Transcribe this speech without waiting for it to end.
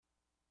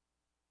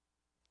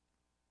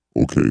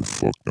Okay,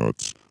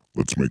 fucknuts,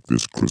 let's make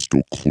this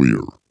crystal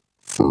clear.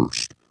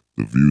 First,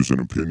 the views and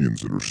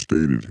opinions that are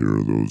stated here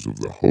are those of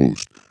the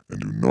host and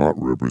do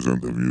not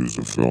represent the views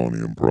of Felony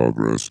in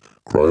Progress,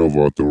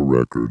 Cryovato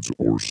Records,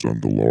 or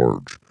Sun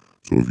Large.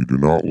 So if you do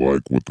not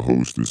like what the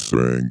host is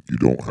saying, you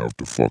don't have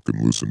to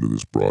fucking listen to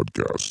this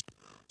broadcast.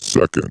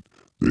 Second,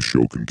 this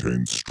show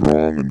contains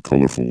strong and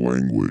colorful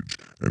language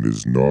and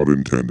is not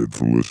intended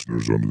for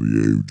listeners under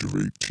the age of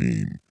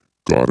 18.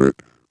 Got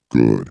it?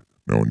 Good.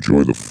 Now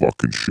enjoy the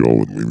fucking show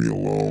and leave me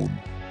alone.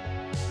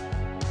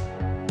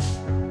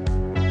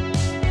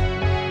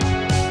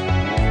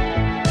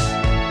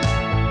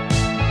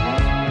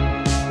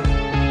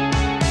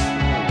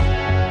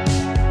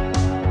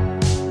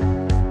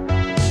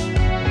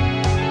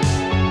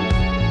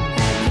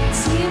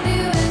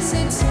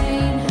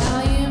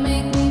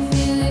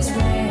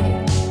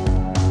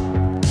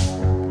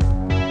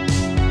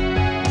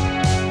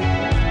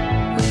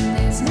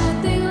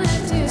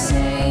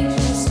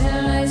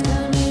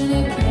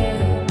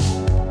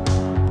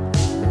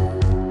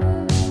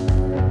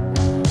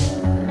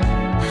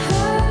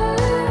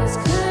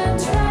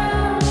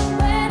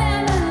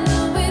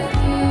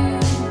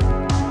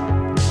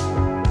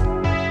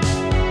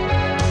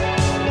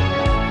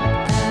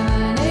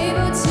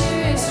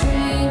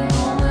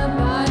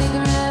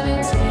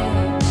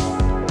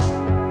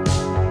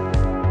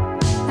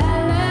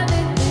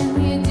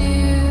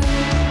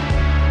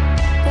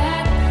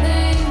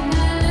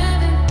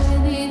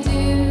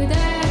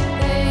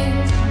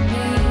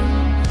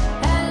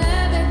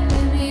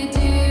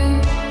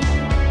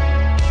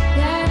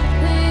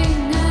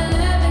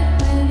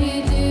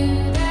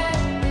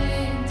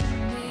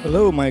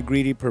 Hello, my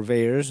greedy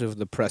purveyors of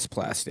the pressed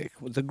plastic,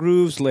 with the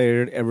grooves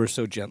layered ever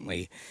so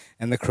gently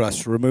and the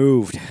crust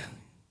removed.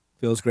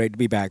 Feels great to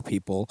be back,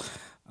 people.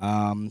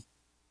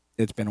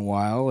 It's been a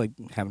while. I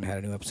haven't had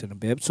a new episode in a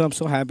bit, so I'm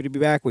so happy to be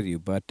back with you.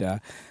 But I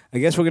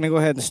guess we're going to go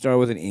ahead and start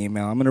with an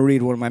email. I'm going to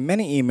read one of my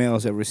many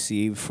emails I've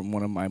received from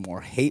one of my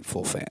more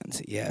hateful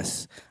fans.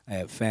 Yes, I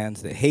have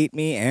fans that hate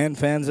me and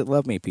fans that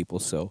love me, people.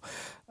 So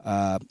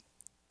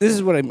this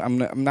is what I'm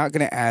not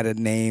going to add a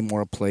name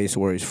or a place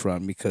where he's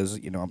from because,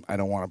 I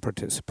don't want to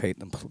participate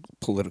in the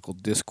political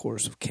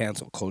discourse of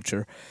cancel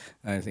culture.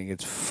 I think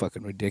it's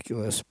fucking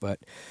ridiculous, but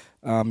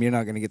you're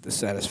not going to get the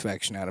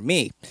satisfaction out of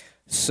me.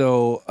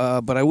 So,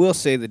 but I will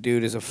say the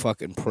dude is a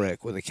fucking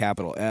prick with a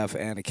capital F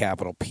and a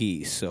capital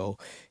P. So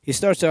he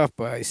starts off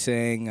by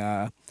saying,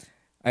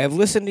 I have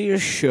listened to your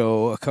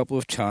show a couple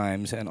of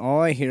times, and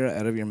all I hear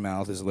out of your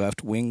mouth is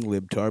left-wing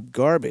libtard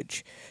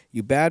garbage.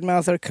 You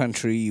badmouth our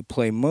country, you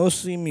play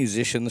mostly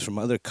musicians from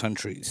other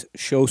countries.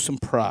 Show some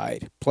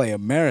pride. Play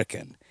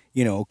American.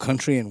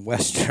 Country and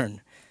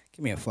Western.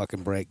 Give me a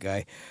fucking break,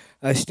 guy.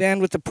 I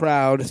stand with the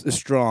proud, the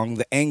strong,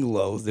 the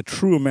Anglo, the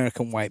true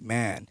American white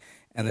man,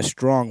 and the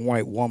strong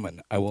white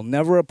woman. I will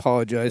never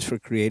apologize for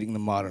creating the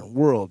modern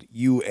world.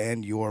 You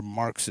and your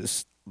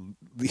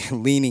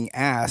Marxist-leaning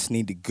ass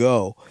need to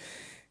go.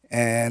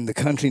 And the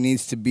country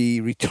needs to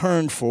be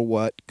returned for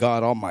what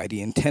God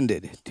Almighty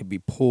intended, to be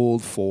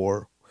ruled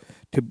for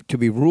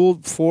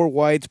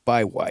whites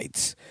by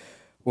whites.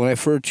 What I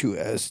refer to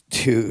as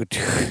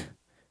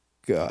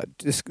God,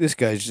 this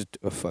guy's just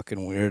a fucking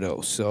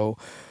weirdo. So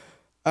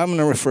I'm going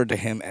to refer to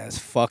him as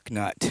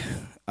fucknut.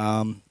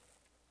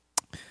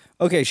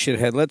 Okay,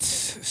 shithead, let's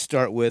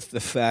start with the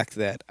fact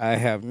that I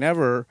have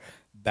never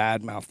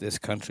badmouthed this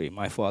country.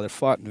 My father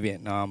fought in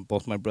Vietnam.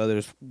 Both my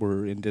brothers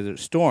were in Desert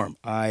Storm.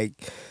 I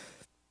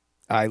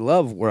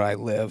love where I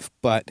live,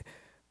 but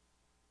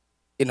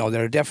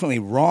there are definitely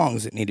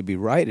wrongs that need to be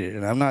righted.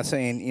 And I'm not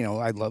saying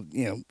I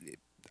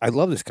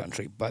love this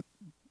country, but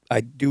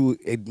I do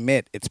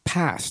admit it's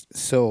past.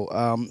 So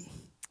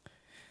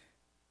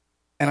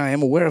and I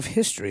am aware of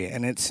history,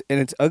 and it's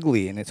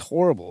ugly and it's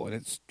horrible,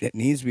 and it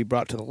needs to be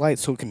brought to the light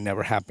so it can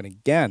never happen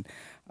again.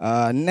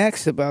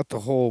 Next, about the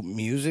whole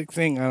music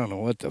thing, I don't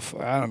know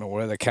I don't know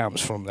where that comes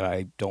from that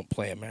I don't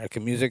play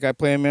American music. I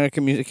play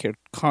American music here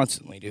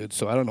constantly, dude,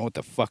 so I don't know what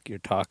the fuck you're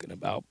talking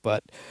about.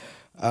 But,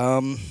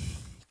 and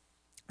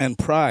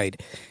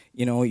pride,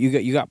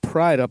 you got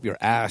pride up your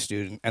ass,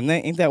 dude, and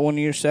ain't that one of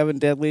your 7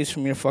 deadlies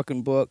from your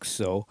fucking book?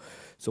 So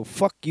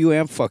fuck you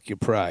and fuck your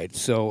pride.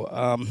 So,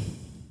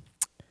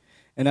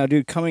 and now,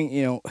 dude,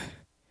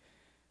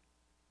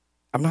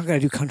 I'm not going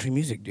to do country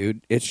music,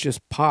 dude. It's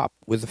just pop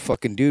with a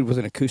fucking dude with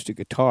an acoustic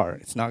guitar.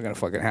 It's not going to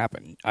fucking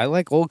happen. I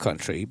like old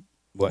country,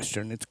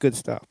 Western. It's good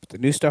stuff. But the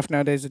new stuff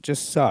nowadays, it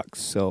just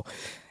sucks. So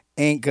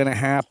ain't going to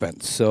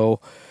happen.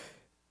 So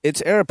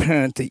it's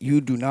apparent that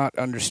you do not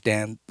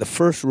understand the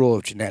first rule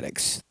of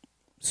genetics.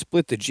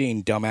 Split the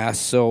gene, dumbass.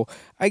 So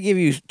I give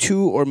you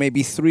 2 or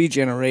maybe 3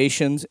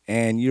 generations,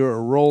 and you're a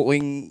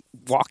rolling,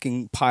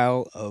 walking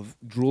pile of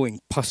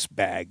drooling pus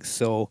bags.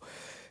 So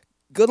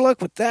good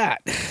luck with that.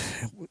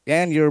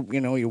 And you're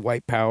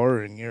white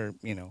power, and you're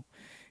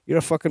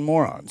a fucking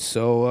moron.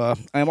 So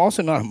I'm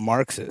also not a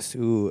Marxist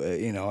who, do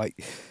you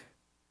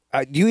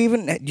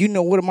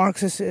know what a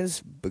Marxist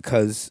is?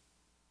 Because,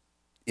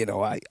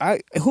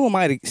 who am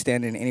I to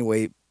stand in any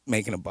way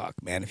making a buck,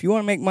 man? If you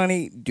want to make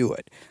money, do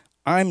it.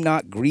 I'm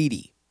not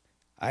greedy.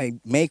 I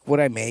make what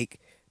I make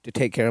to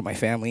take care of my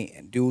family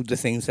and do the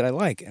things that I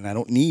like, and I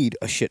don't need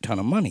a shit ton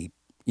of money.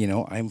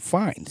 I'm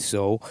fine.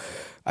 So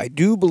I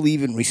do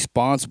believe in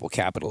responsible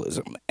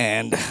capitalism,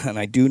 and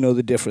I do know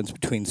the difference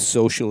between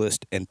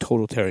socialist and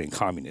totalitarian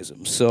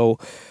communism. So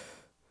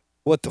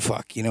what the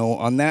fuck,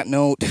 On that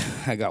note,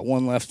 I got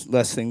one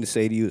less thing to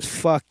say to you is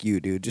fuck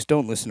you, dude. Just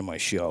don't listen to my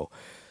show.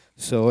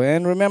 So,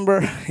 and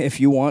remember, if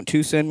you want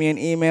to send me an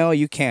email,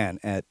 you can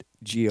at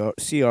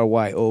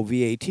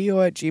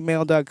cryovato at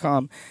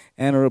gmail.com,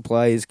 and a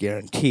reply is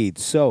guaranteed.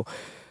 So,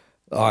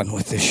 on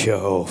with the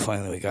show.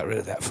 Finally, we got rid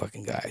of that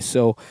fucking guy.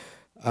 So,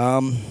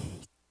 um,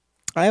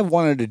 I have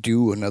wanted to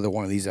do another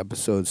one of these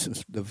episodes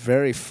since the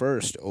very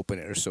first Open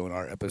Air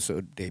Sonar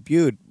episode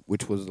debuted,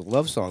 which was the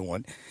love song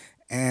one.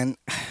 And,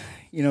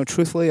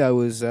 truthfully, I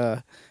was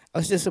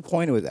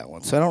disappointed with that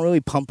one. So I don't really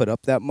pump it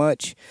up that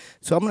much.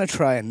 So I'm going to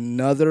try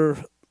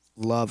another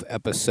love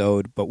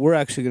episode, but we're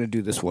actually going to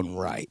do this one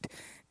right.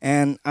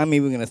 And I'm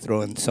even going to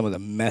throw in some of the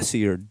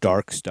messier,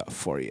 dark stuff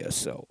for you.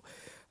 So,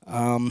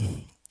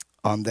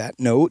 on that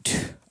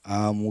note,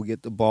 we'll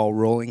get the ball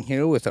rolling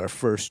here with our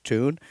first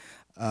tune.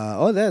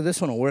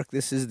 This one will work.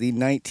 This is the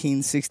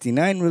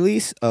 1969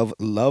 release of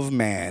Love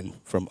Man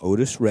from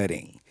Otis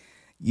Redding.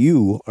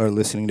 You are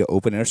listening to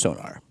Open Air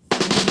Sonar.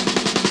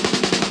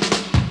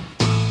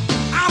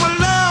 I'm a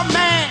love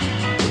man.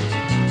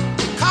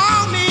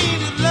 Call me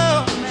the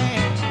love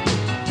man.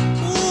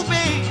 Ooh,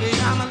 baby,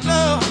 I'm a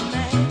love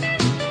man.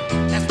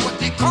 That's what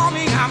they call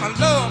me. I'm a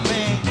love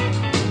man.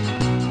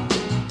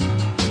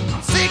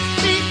 I'm 6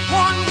 feet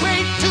 1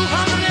 weight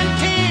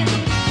 210.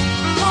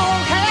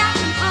 Long hair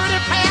and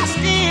pretty pale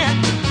skin.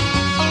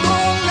 A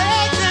long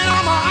legs and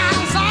I'm a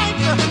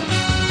outsider.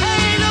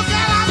 Hey, look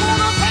at I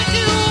wanna take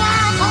you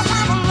out 'cause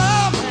I'm a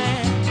love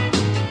man.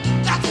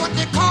 That's what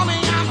they call me.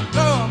 I'm a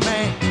love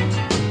man.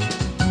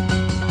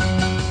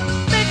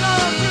 Big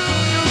love to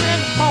you in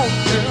the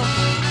morning, girl.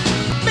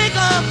 Big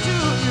love to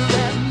you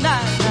at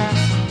night.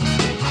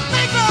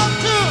 Big love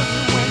to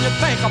you when you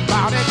think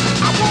about it.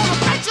 I wanna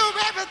make sure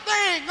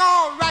everything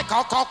alright,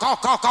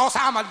 cause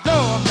I'm a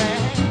love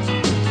man.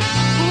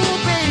 Ooh,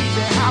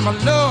 baby, I'm a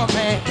love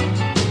man.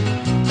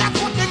 That's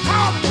what they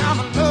call me, I'm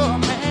a love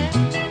man.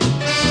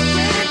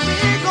 Big,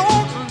 big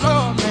old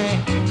love man.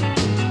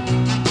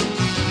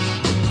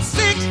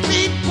 6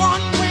 feet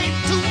 1 weight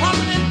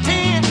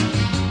 210.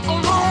 A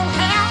long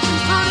hair and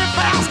pretty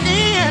fair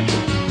skin.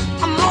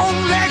 I'm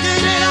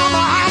long-legged and I'm a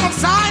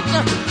homicide.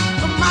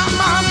 My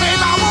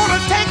baby, I wanna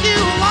take you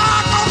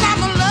on 'cause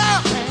I'm a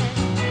love man.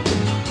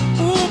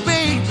 Ooh,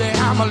 baby,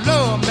 I'm a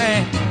love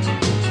man.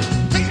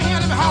 Take your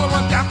hand, let me holler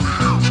one time.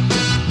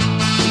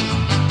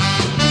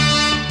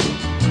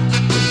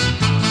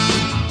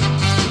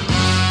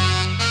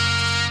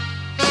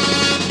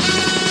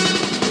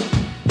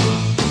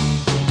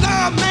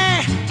 Love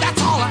man,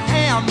 that's all I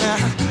am now.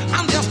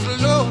 I'm just a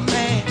love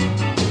man.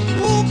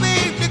 Ooh,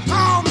 baby,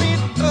 call me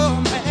the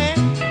love man.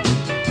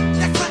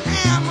 Yes, I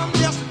am, I'm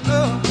just a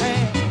love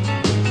man.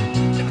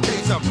 Let me tell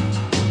you something.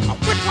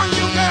 Which one of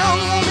you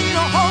girls want me to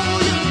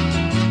hold you?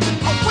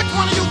 Which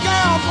one of you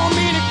girls want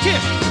me to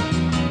kiss you?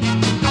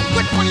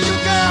 Which one of you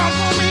girls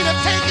want me to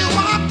take you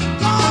out?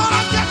 Lord, I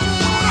just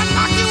wanna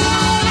knock you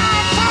all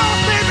out. Oh,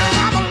 baby,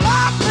 I'm a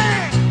love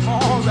man.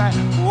 All right.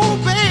 Ooh,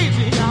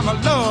 baby, I'm a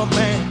love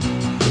man.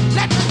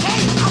 Let me tell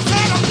you, I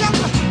said I'm just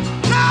a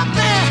love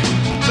man.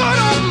 Good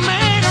old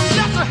man, I'm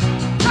just a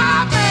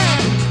love man.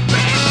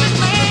 Basic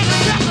man,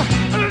 I'm just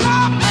a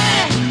love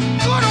man.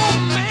 Good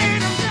old man,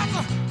 I'm just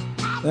a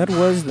That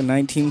was the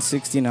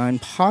 1969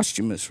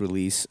 posthumous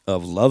release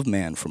of Love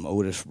Man from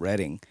Otis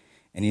Redding.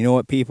 And you know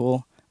what,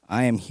 people?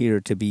 I am here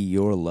to be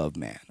your love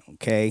man,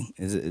 okay?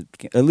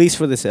 At least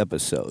for this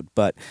episode.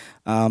 But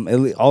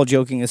all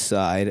joking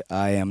aside,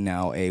 I am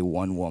now a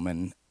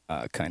one-woman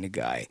kind of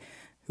guy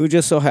who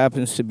just so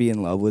happens to be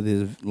in love with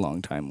his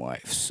longtime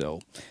wife. So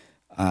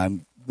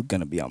I'm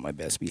going to be on my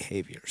best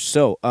behavior.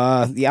 So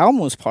the album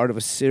was part of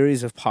a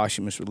series of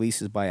posthumous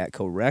releases by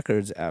Atco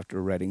Records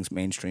after Redding's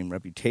mainstream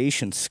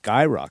reputation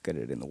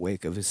skyrocketed in the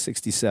wake of his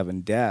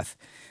 1967 death.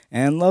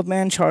 And Love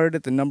Man charted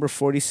at the number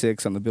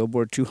 46 on the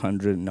Billboard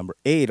 200 and number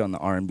 8 on the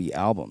R&B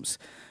albums.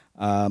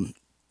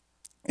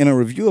 In a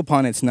review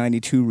upon its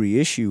 92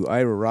 reissue,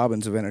 Ira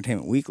Robbins of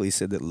Entertainment Weekly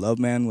said that Love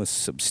Man was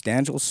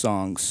substantial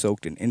songs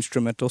soaked in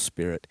instrumental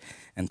spirit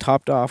and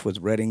topped off with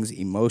Redding's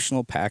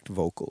emotional-packed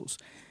vocals.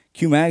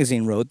 Q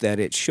Magazine wrote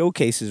that it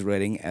showcases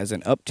Redding as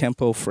an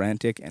up-tempo,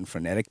 frantic, and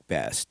frenetic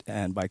best,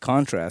 and by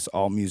contrast,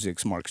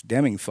 AllMusic's Mark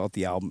Deming felt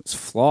the album is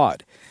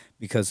flawed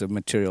because of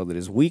material that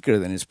is weaker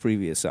than his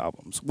previous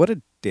albums. What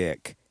a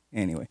dick.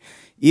 Anyway,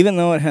 even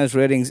though it has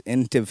Redding's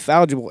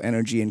indefallible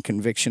energy and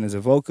conviction as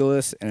a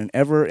vocalist and an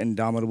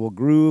ever-indomitable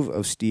groove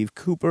of Steve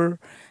Cooper,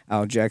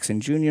 Al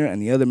Jackson Jr.,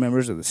 and the other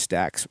members of the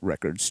Stax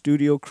Records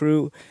studio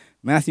crew,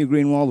 Matthew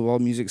Greenwald of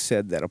AllMusic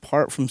said that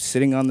apart from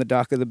Sitting on the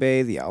Dock of the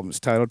Bay, the album's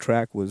title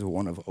track was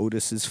one of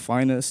Otis's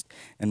finest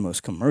and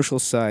most commercial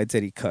sides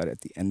that he cut at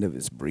the end of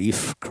his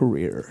brief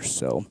career.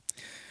 So,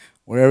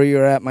 wherever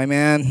you're at, my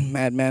man,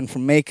 Madman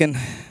from Macon,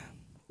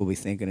 we'll be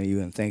thinking of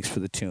you, and thanks for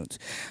the tunes.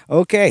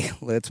 Okay,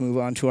 let's move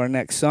on to our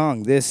next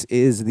song. This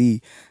is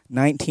the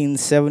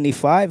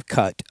 1975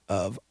 cut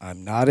of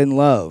I'm Not in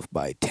Love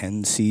by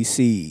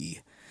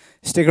 10cc.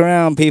 Stick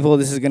around, people.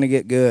 This is going to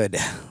get good.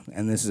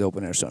 And this is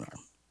Open Air Sonar.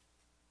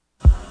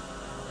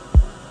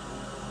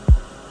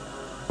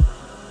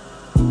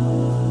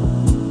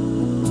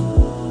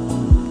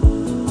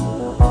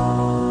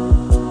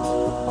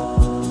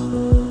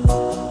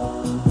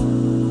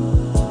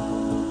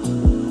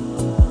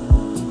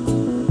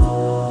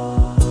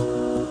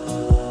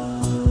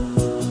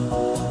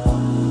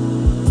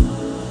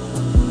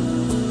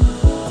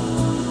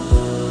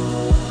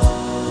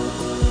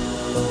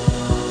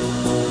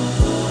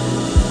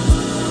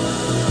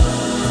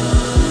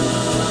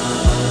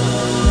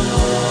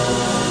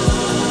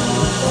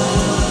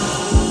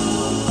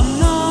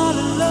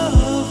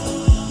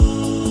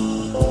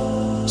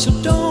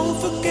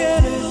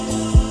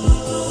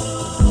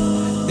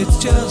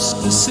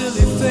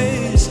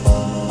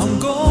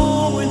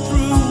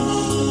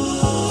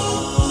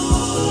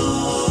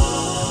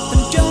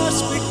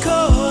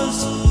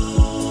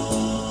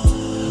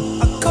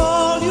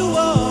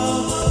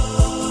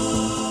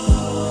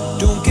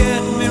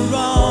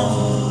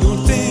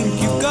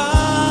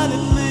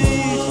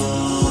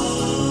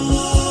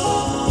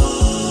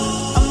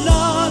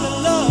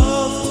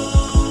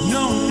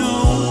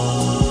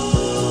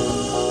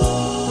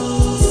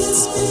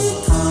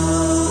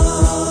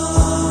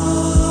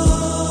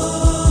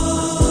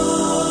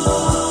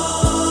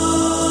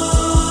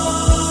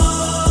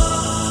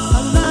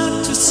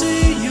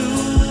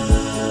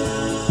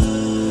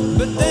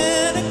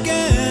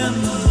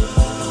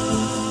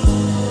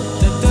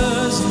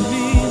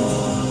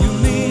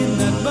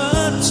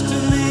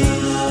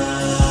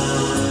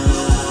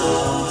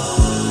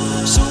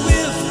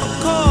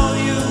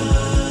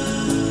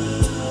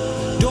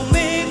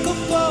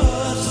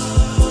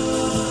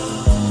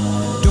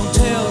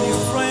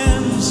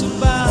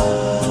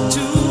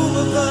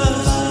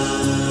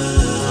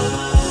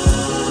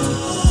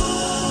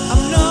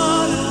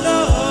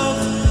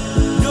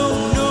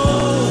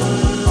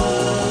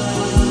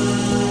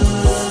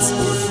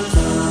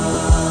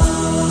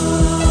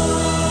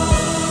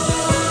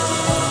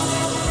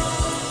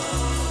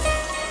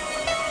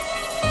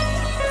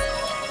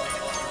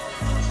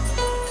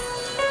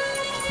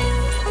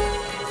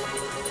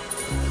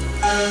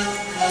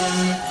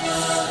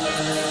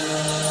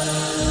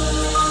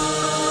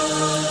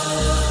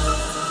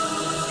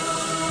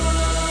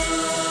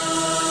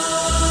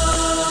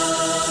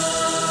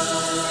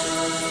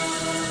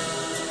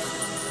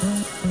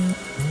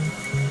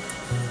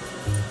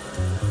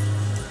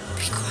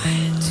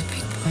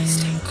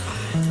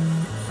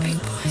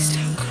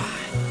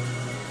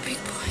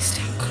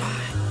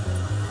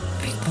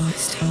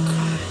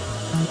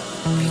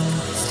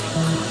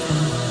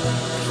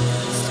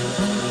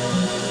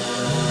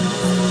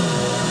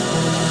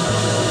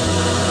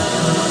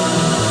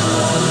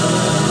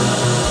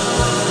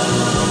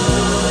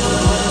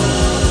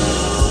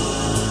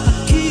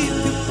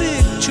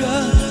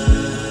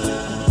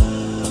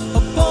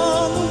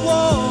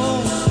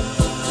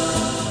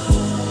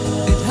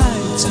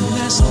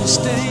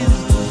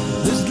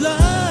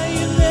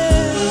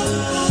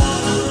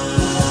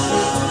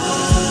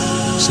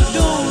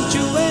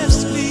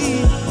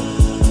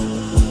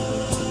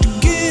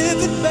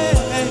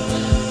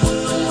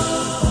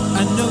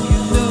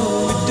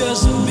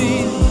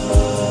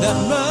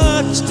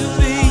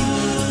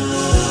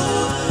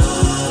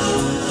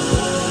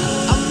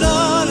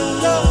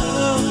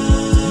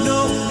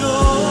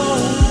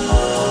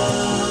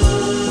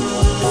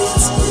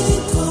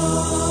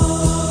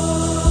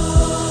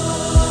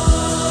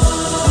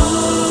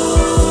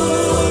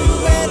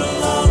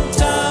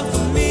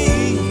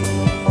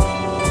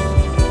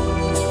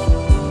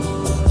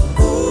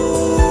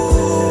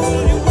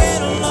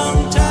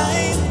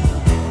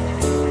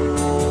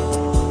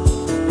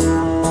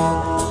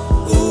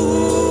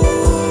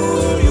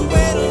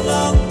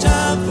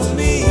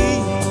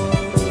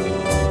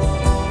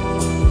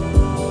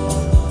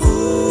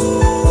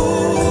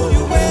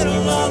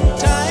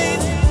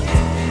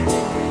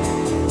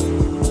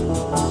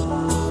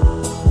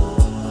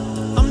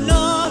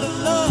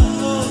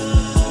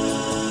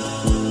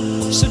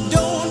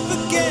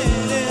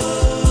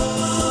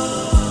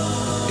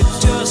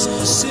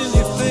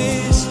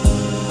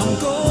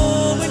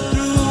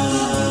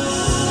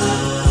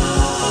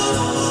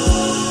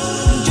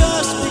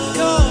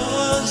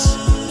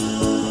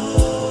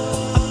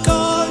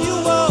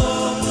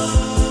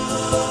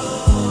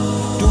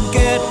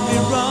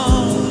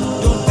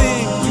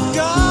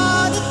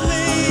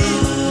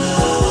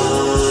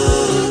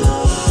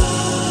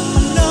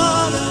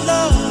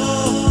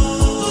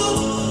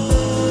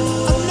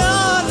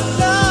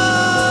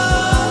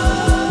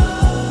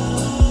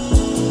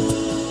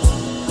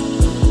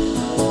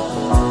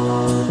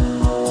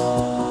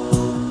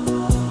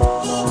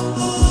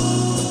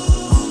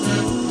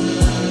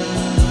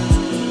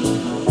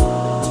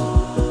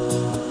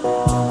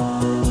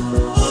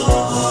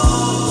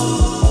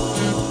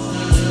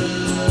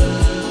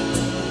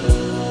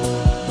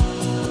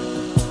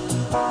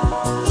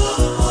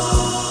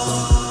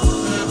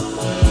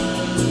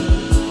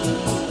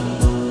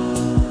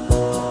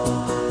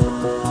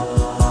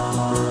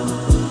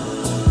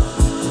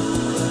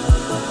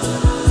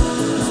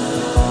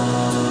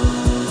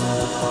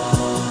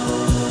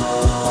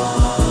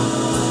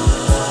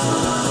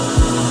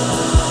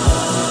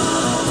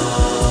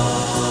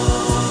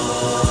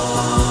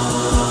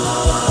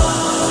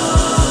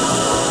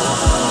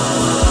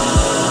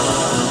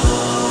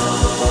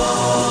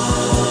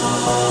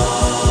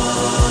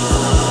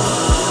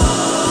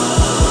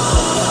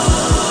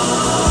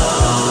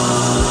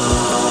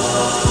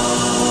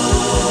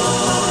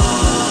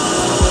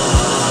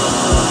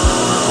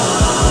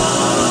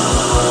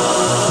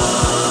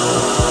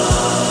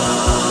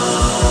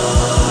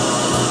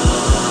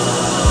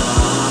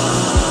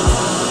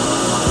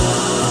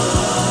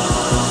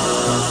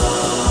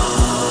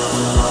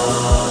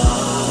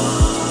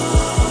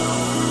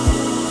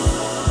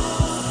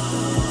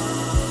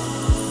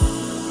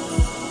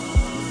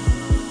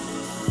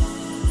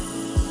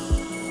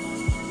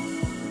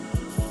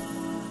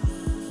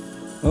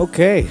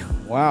 Okay,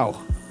 wow.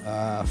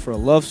 For a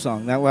love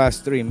song, that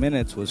last 3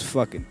 minutes was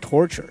fucking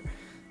torture.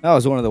 That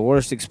was one of the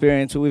worst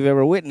experiences we've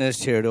ever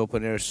witnessed here at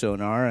Open Air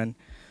Sonar, and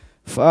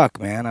fuck,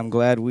 man, I'm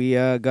glad we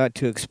got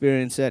to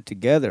experience that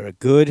together. A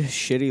good,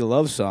 shitty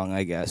love song,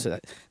 I guess.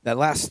 That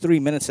last 3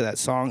 minutes of that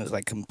song is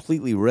like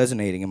completely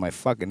resonating in my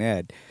fucking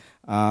head.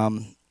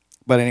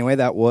 But anyway,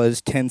 that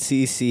was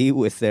 10cc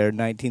with their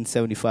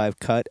 1975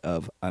 cut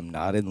of I'm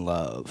Not in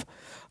Love.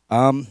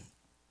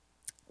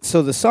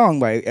 So the song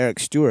by Eric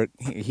Stewart,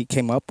 he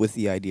came up with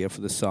the idea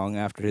for the song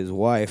after his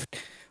wife,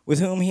 with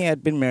whom he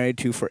had been married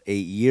to for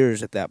 8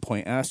 years at that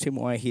point, asked him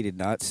why he did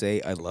not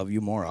say I love you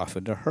more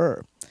often to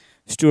her.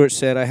 Stewart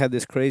said, I had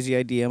this crazy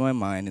idea in my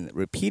mind and that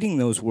repeating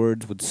those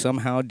words would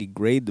somehow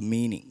degrade the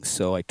meaning.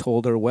 So I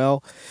told her,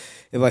 well,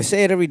 if I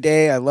say it every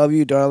day, I love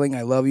you, darling,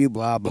 I love you,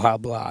 blah, blah,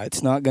 blah,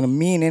 it's not going to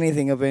mean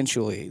anything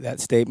eventually. That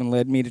statement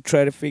led me to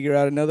try to figure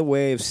out another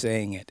way of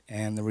saying it,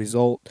 and the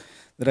result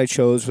that I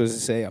chose was to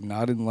say I'm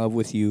not in love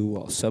with you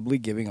while subtly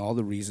giving all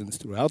the reasons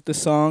throughout the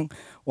song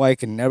why I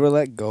can never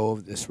let go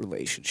of this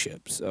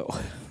relationship. So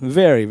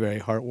very, very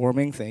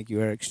heartwarming. Thank you,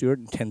 Eric Stewart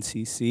and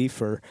 10cc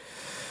for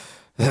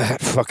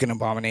that fucking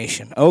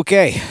abomination.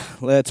 Okay,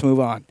 let's move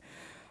on.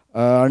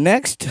 Our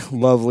next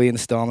lovely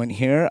installment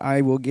here,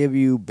 I will give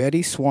you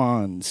Betty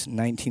Swan's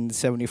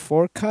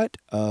 1974 cut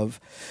of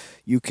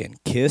You Can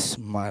Kiss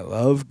My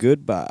Love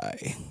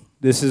Goodbye.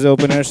 This is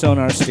Open Air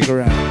Sonar. Stick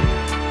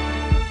around.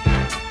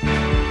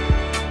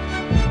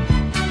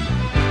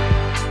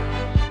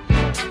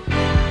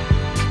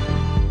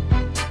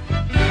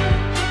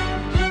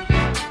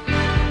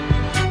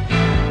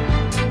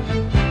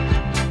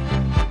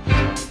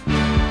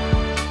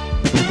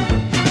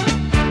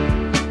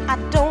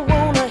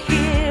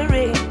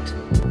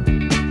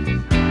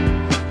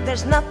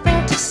 There's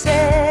nothing to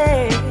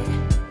say.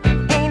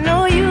 Ain't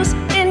no use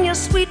in your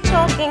sweet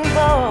talking,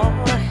 boy.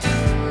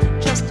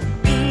 Just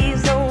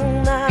ease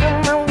on out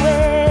of my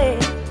way.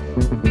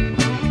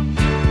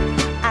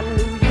 I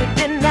knew you'd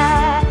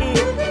deny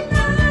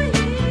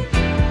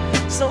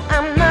it, so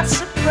I'm not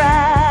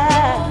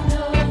surprised.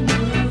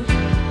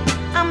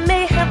 I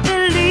may have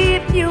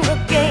believed you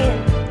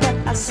again, that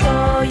I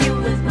saw you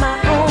with my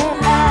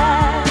own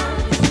eyes.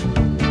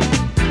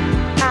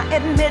 I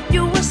admit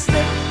you were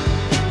slick.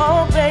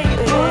 Oh baby,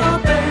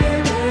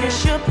 you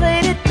sure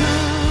played it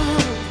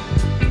good.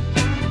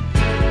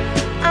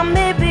 I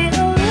may be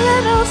a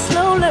little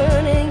slow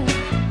learning,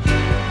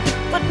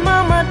 but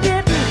mama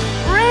didn't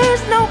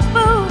raise no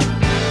fool.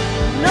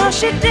 No,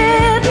 she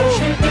didn't.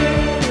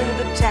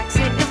 The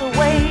taxi is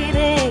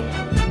waiting.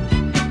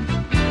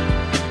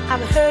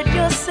 I've heard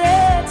your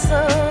sad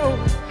song.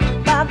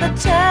 By the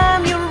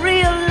time you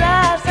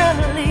realize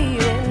I'm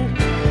leaving,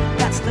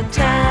 that's the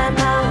time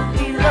I'll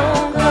be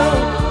long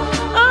gone.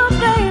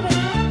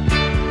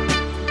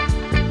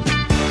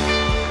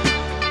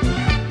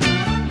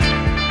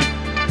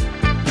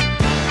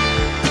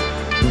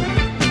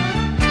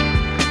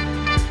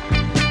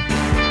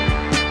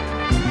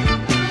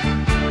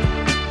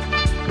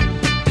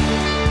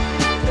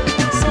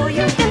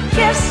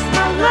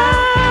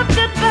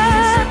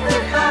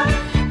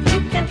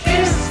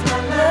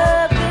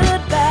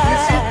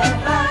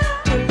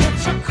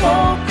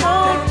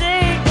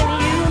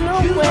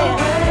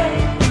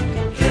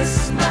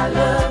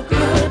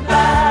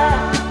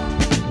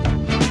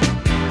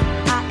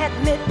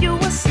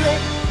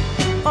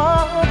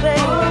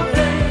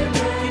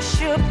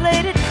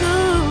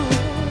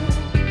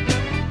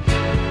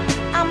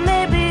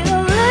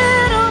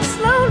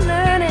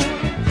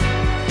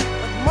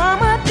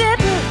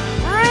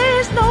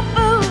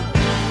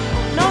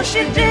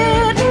 She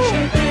did.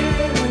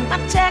 My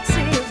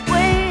taxi is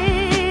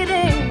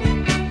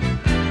waiting.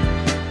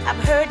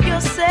 I've heard your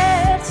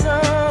sad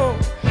song.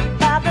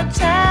 By the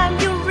time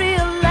you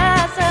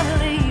realize I'm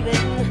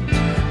leaving,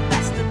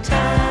 that's the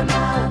time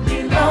I'll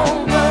be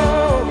long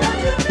gone.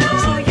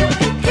 So you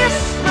can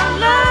kiss my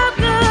love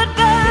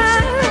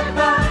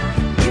goodbye.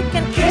 You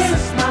can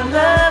kiss my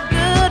love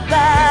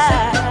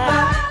goodbye.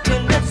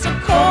 Till it's a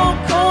cold,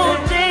 cold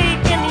day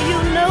and you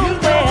know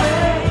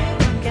where.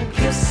 You can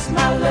kiss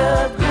my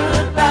love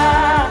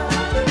goodbye.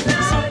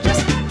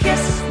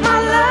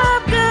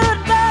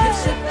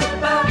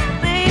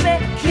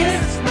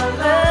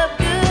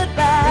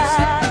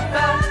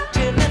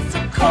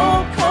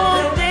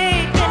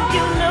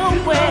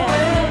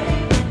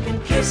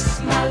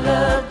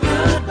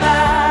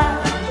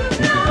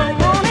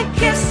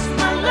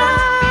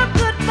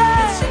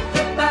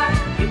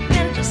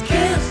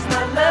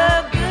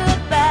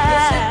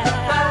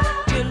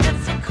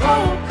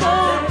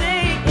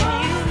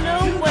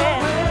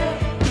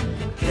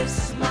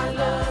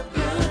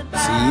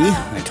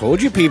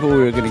 Told you people we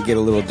were going to get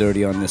a little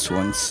dirty on this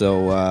one,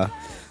 so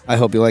I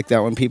hope you like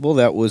that one, people.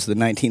 That was the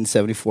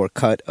 1974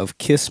 cut of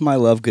Kiss My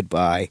Love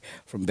Goodbye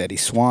from Betty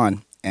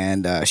Swan,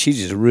 and she's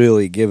just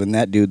really giving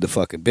that dude the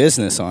fucking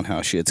business on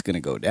how shit's going to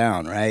go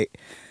down, right?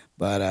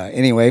 But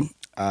anyway,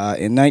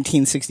 in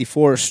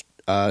 1964,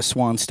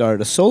 Swan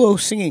started a solo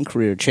singing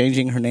career,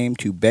 changing her name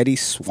to Betty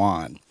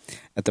Swan.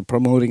 At the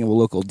promoting of a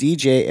local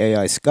DJ,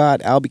 A.I.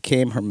 Scott, Al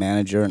became her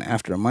manager, and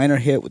after a minor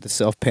hit with the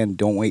self-penned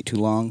Don't Wait Too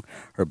Long,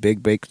 her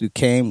big breakthrough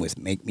came with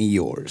Make Me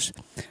Yours.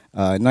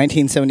 In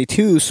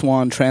 1972,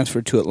 Swan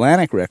transferred to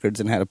Atlantic Records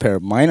and had a pair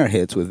of minor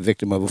hits with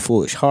Victim of a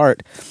Foolish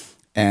Heart.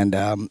 And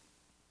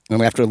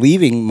after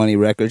leaving Money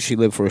Records, she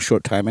lived for a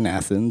short time in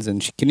Athens,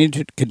 and she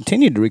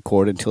continued to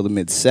record until the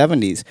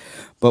mid-'70s,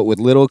 but with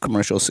little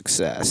commercial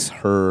success.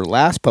 Her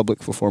last public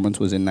performance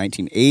was in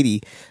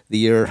 1980, the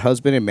year her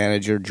husband and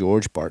manager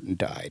George Barton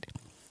died.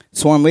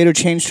 Swan later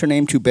changed her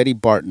name to Betty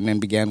Barton and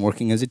began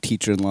working as a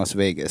teacher in Las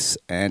Vegas,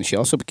 and she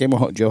also became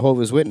a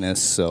Jehovah's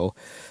Witness, so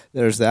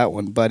there's that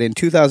one. But in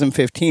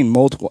 2015,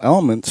 multiple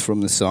elements from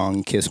the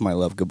song Kiss My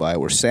Love Goodbye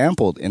were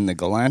sampled in the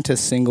Galantis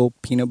single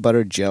Peanut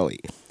Butter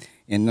Jelly.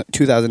 In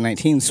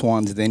 2019,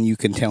 Swan's Then You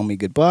Can Tell Me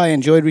Goodbye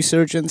enjoyed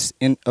resurgence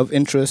of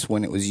interest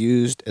when it was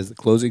used as the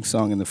closing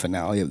song in the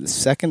finale of the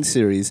second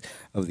series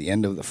of The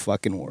End of the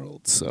Fucking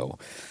World. So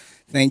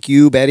thank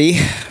you, Betty,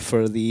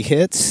 for the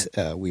hits.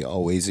 We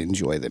always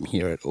enjoy them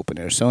here at Open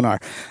Air Sonar.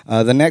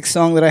 The next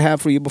song that I have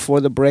for you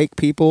before the break,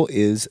 people,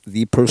 is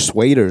The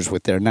Persuaders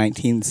with their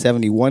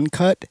 1971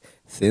 cut,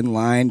 Thin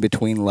Line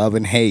Between Love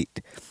and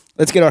Hate.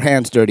 Let's get our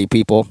hands dirty,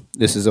 people.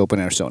 This is Open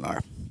Air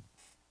Sonar.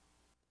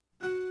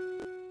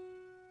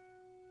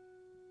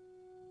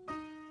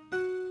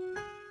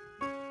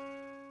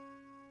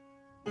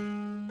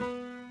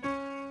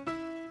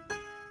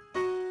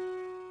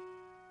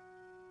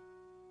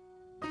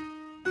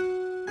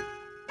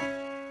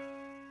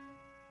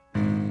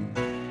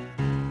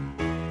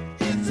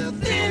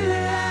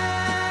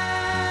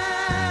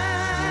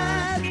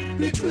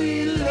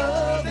 Between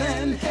love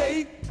and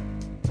hate,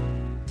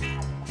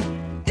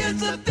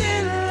 it's a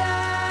thin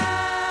line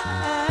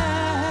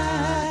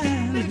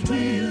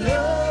between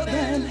love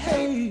and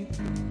hate.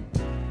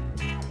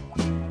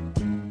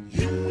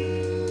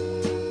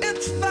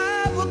 It's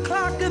 5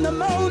 o'clock in the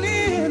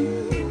morning,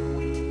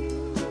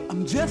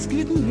 I'm just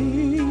getting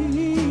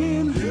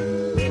in.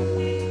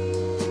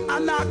 I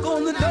knock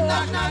on the door,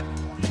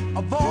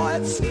 a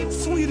voice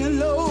sweet and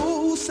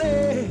low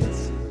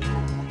says,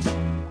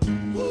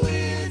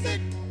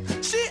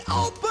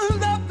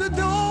 opened up the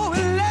door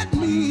and let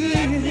me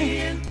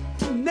in.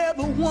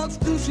 Never once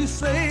do she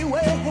say,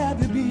 where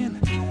have you been?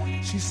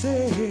 She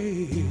say,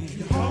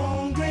 you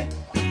hungry?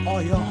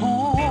 Are you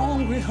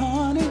hungry,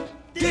 honey?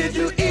 Did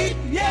you eat?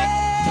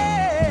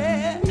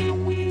 Yeah.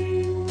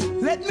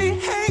 Let me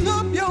hang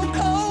up your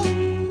coat.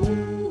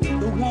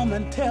 The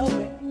woman tell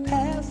me,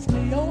 pass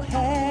me your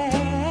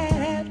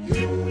hat.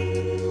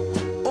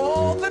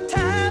 All the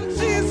time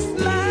she's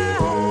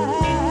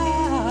smiling,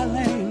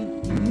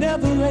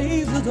 never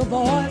raises a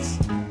voice.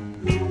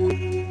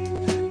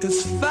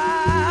 It's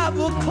 5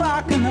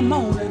 o'clock in the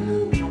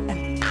morning,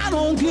 and I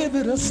don't give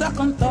it a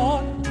second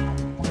thought.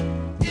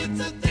 It's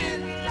a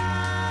thin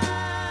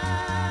line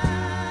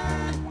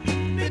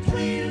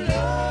between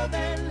love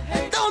and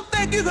hate. Don't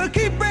think you can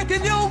keep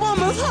breaking your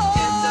woman's heart.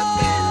 It's a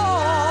thin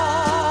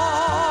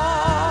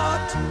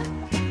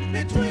line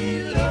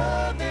between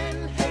love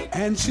and hate.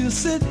 And she'll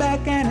sit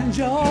back and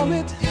enjoy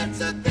it.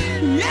 It's a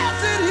thin line.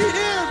 Yes, it is.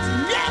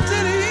 Yes,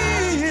 it is.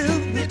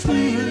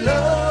 Between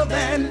love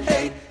and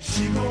hate,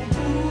 she gon'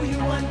 fool you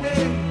one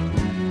day.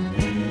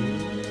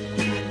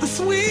 The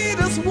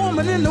sweetest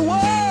woman in the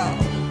world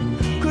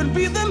could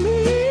be the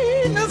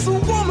meanest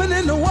woman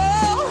in the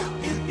world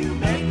if you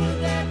make her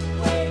that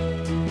way.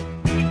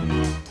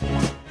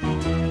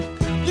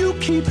 You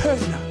keep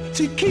hurting her,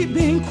 she keep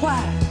being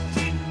quiet.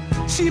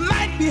 She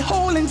might be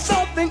holding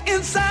something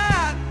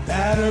inside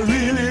that'll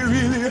really,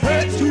 really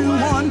hurt you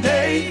one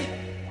day.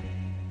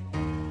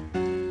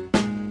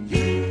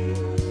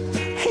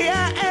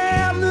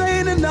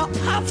 In the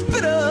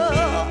hospital,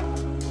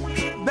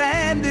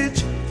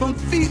 bandage from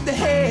feet to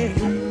head,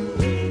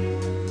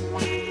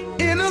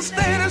 in a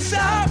state of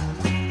shock,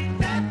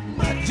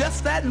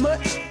 just that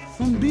much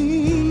from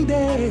being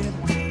dead.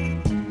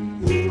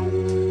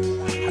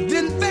 I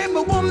didn't think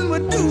my woman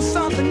would do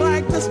something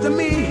like this to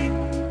me.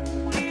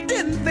 I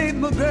didn't think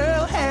my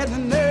girl had the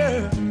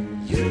nerve.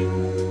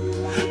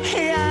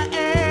 Here I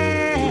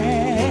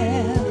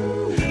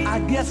am. I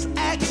guess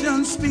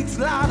action speaks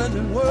louder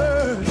than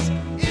words.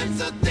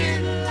 It's a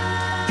thin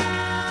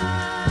line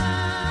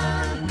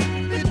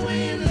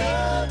between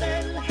love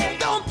and hate.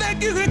 Don't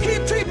think you can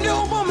keep treating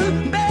your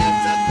woman bad.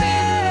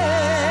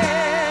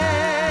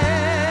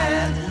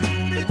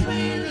 It's a thin line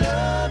between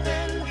love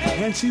and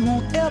hate. And she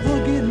won't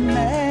ever get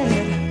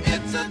mad.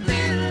 It's a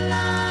thin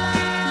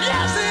line.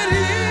 Yes, it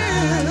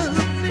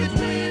is.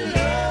 Between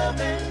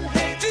love and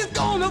hate. She's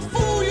gonna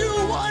fool you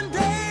one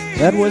day.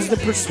 That was The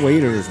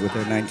Persuaders with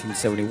their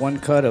 1971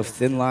 cut of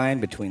Thin Line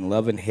Between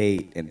Love and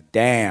Hate. And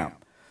damn,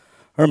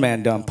 her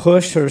man done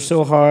pushed her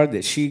so hard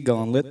that she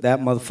gone lit that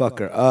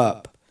motherfucker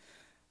up.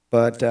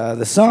 But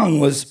the song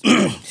was,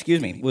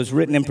 was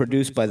written and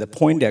produced by the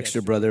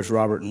Poindexter brothers,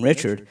 Robert and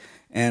Richard,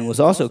 and was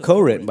also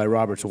co-written by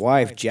Robert's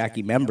wife,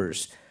 Jackie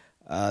Members.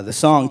 The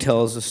song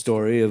tells the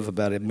story of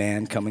about a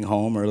man coming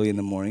home early in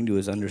the morning to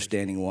his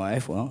understanding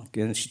wife. Well,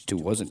 again, she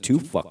wasn't too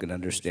fucking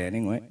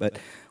understanding, right? But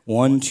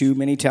one too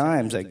many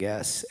times, I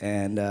guess.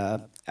 And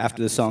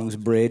after the song's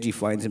bridge, he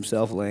finds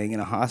himself laying in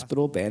a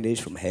hospital,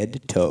 bandaged from head to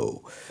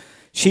toe.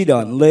 She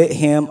done lit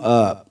him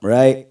up,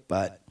 right?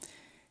 But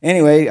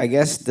anyway, I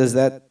guess does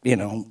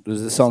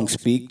the song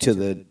speak to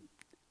the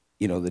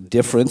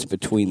difference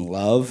between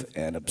love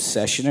and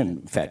obsession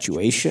and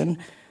infatuation?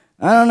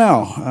 I don't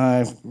know.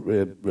 I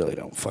really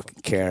don't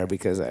fucking care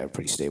because I have a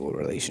pretty stable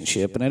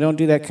relationship and I don't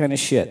do that kind of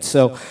shit.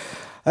 So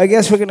I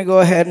guess we're going to go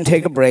ahead and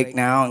take a break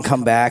now and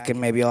come back,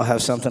 and maybe I'll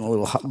have something a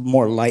little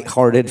more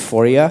lighthearted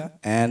for you,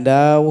 and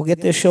we'll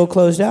get this show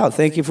closed out.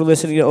 Thank you for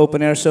listening to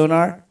Open Air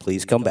Sonar.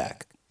 Please come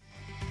back.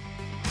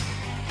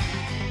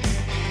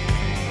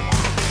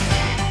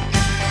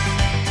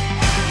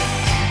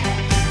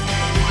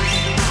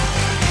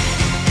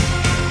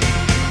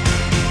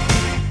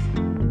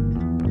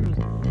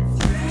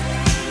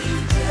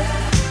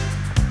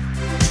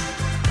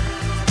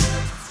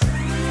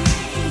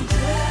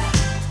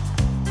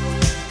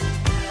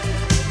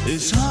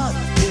 It's hot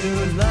in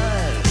the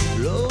night,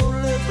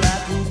 lonely,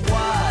 black and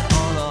white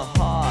on a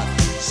hot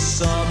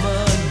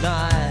summer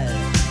night.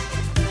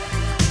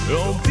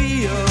 Don't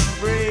be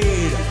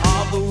afraid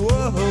of the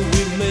world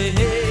we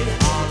made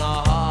on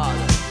a hot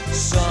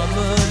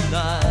summer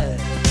night.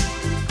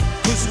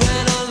 'Cause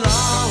when a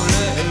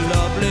lonely and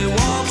lovely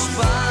walks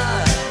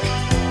by,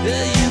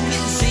 yeah, you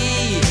can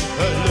see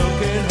her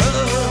look in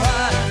her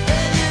eye,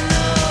 and you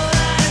know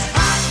that it's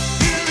hot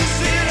in the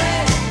city,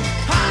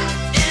 hot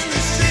in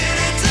the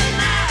city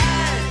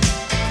tonight.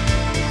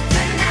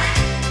 Tonight.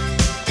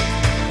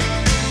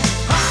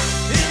 Hot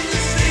in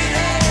the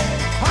city,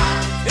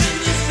 hot in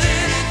the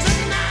city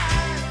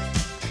tonight.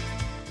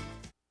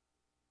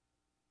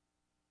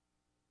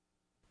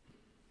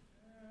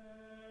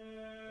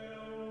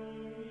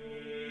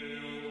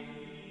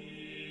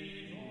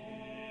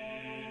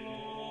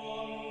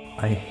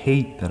 I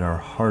hate that our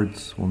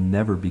hearts will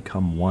never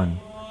become one,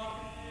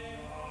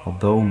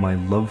 although my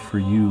love for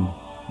you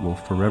will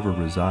forever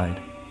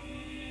reside.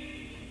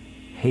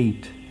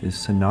 Hate is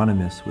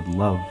synonymous with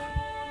love,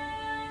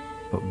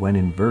 but when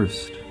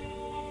inversed,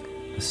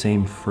 the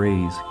same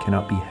phrase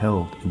cannot be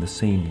held in the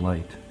same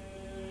light.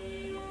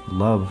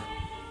 Love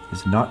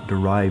is not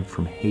derived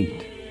from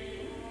hate,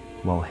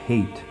 while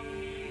hate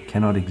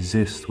cannot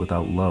exist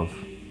without love.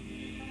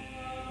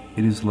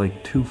 It is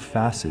like two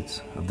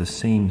facets of the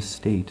same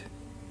state,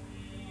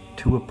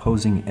 two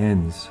opposing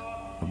ends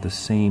of the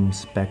same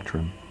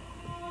spectrum.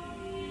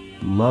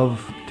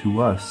 Love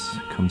to us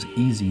comes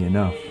easy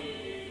enough,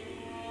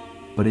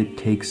 but it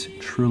takes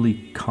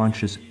truly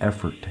conscious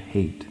effort to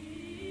hate.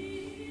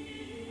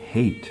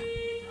 Hate,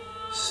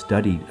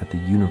 studied at the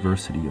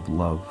University of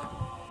Love.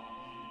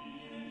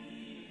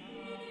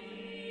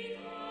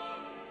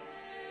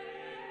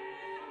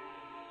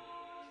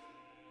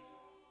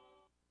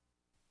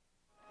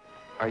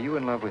 Are you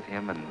in love with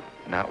him and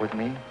not with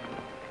me?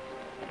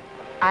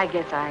 I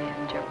guess I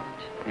am, George.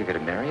 You gonna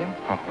marry him?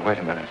 Oh, wait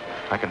a minute.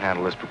 I can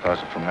handle this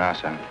proposal from now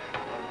on.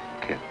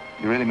 Kid,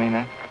 you really mean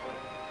that?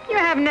 You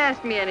haven't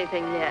asked me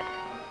anything yet.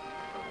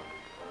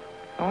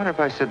 I wonder if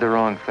I said the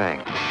wrong thing.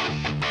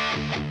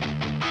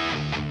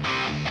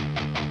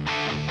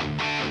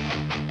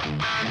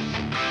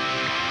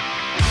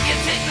 You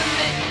take the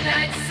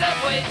midnight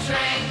subway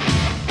train.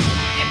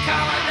 You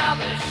call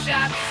another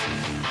shots.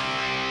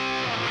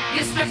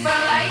 You struck by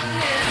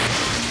lightning.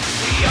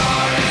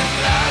 You're in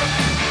love.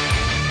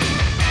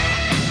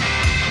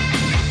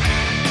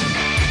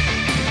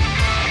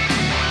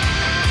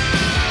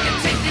 You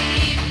take the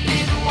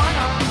evening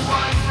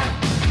one-on-one.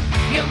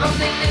 You're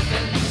only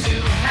living to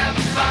have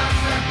fun.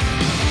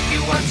 You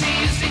want to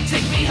usually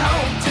take me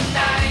home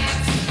tonight.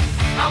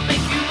 I'll make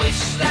you wish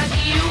that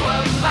you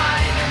were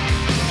mine.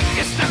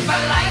 You're struck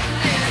by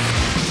lightning.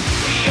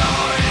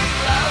 You're in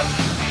love.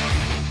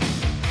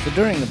 So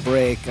during the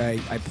break,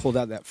 I pulled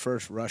out that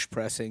first Rush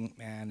pressing,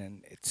 man,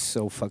 and it's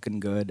so fucking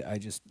good. I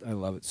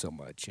love it so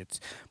much. It's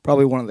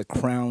probably one of the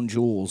crown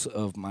jewels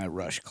of my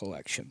Rush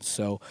collection.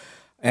 So,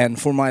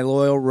 and for my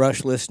loyal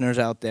Rush listeners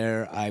out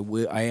there, I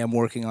am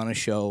working on a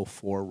show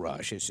for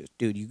Rush. It's just,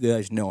 dude, you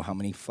guys know how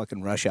many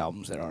fucking Rush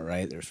albums there are,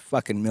 right? There's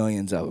fucking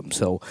millions of them.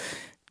 So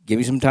give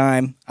me some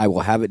time. I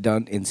will have it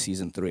done in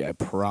season 3, I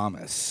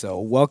promise. So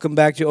welcome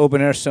back to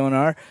Open Air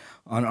Sonar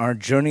on our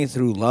journey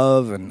through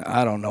love, and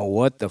I don't know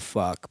what the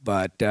fuck,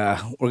 but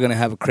we're going to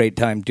have a great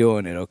time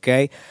doing it,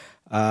 okay?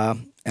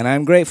 And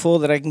I'm grateful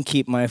that I can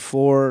keep my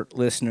 4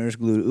 listeners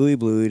glued ooey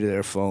blooey to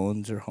their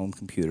phones or home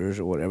computers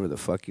or whatever the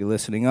fuck you're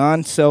listening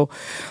on. So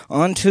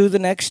on to the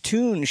next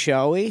tune,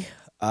 shall we?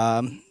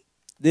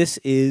 This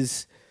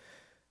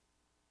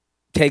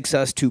takes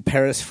us to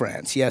Paris,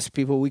 France. Yes,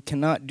 people, we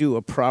cannot do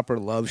a proper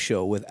love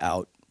show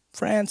without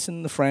France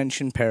and the French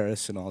and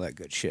Paris and all that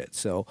good shit.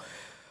 So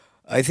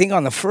I think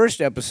on the first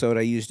episode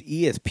I used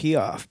Edith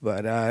Piaf,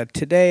 but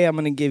today I'm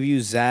going to give you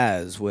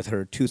Zaz with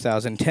her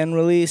 2010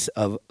 release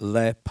of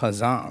Les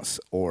Passants,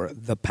 or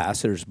The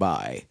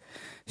Passers-By.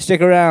 Stick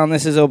around,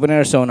 this is Open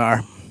Air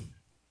Sonar.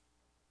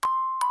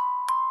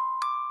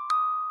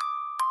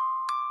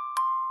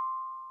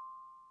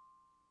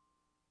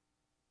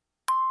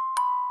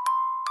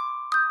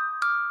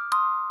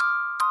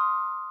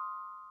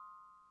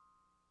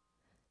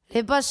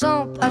 Les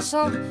passants,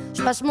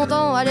 je passe mon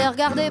temps à les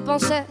regarder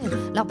penser.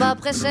 Leurs pas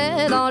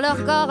pressés dans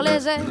leur corps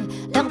les ailes.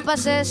 Leur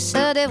passé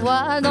se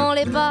dévoile dans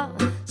les pas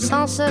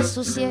sans se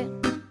soucier.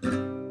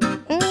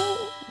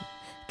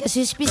 Que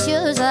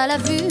suspicieuse à la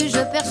vue, je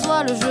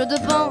perçois le jeu de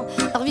pan.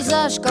 Leur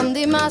visage comme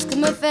des masques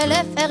me fait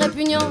l'effet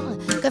répugnant.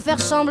 Que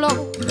faire semblant,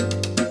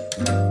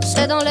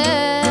 c'est dans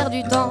l'air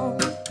du temps.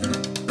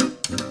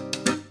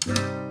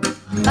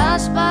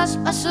 Passe,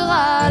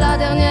 passera, la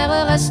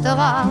dernière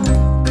restera.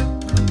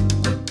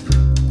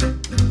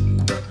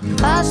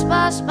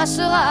 Passe,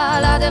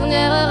 passera, la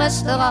dernière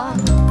restera.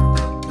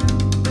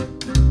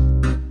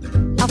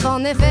 L'enfant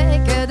n'est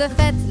fait que de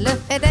fait, le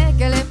fait est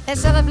que les faits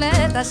se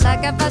reflètent à sa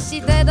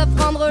capacité de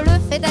prendre le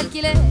fait tel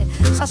qu'il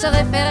est, sans se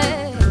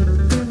référer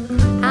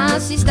à un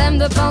système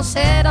de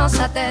pensée dans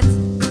sa tête.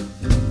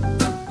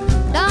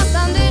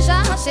 L'entendre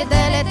déjà,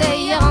 c'était l'été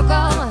hier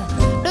encore.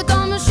 Le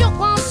temps me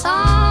surprend,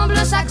 semble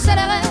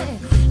s'accélérer.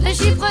 Les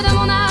chiffres de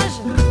mon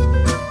âge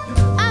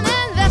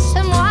amènent vers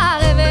ce moi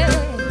rêvé.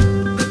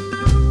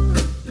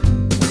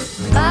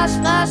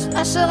 Passe,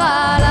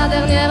 passera, la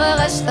dernière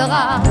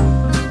restera.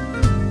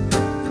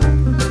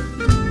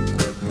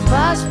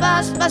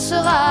 Passe,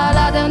 passera,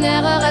 la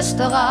dernière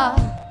restera.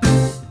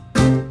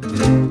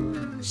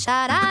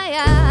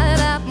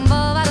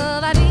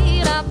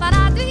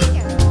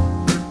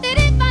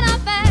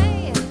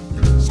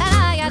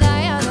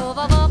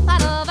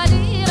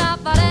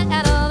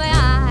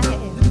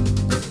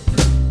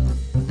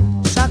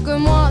 Chaque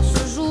mois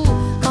se joue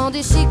dans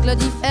des cycles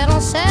différents.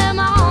 C'est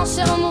marrant,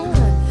 c'est remous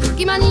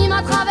qui m'anime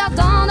à travers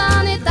tant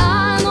d'un état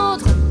à un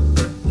autre.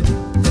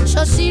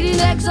 J'oscille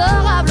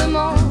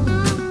inexorablement.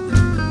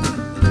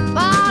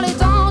 Par les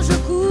temps, je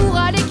cours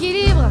à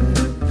l'équilibre.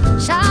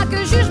 Chaque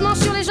jugement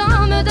sur les gens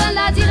me donne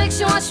la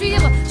direction à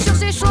suivre. Sur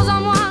ces choses en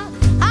moi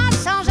à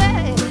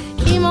changer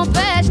qui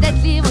m'empêchent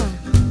d'être libre.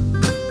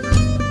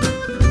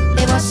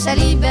 Les voix se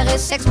libèrent et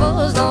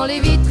s'exposent dans les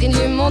vitrines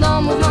du monde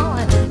en mouvement.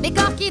 Les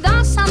corps qui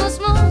dansent en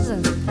osmose,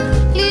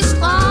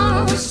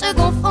 l'histoire se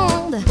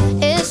confondent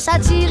et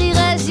s'attirent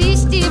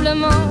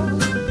irrésistiblement.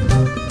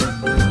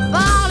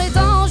 Par les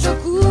temps, je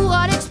cours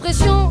à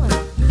l'expression.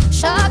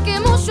 Chaque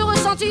émotion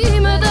ressentie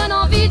me donne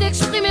envie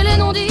d'exprimer les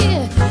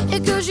non-dits et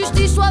que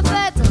justice soit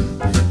faite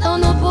dans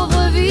nos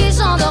pauvres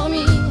vies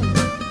endormies.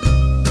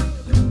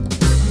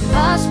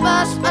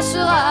 Passe,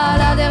 passera,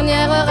 la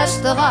dernière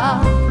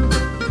restera.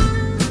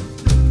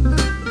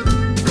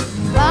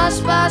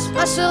 Passe,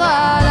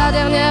 passera, la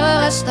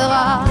dernière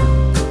restera.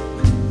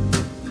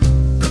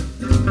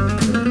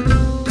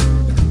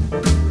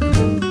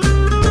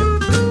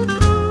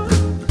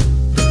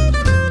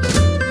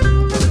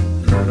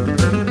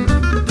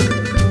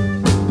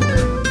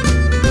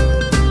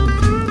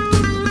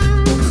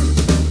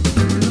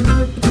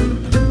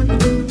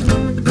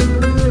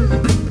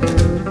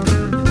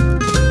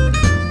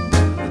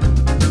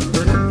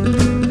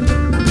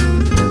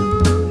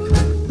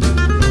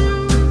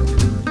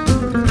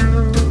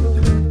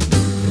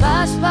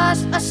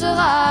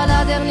 Passera,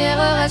 la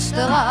dernière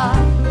restera.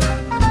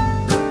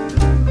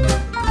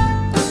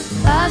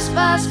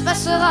 Passe,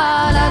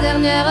 passera, la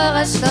dernière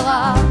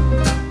restera.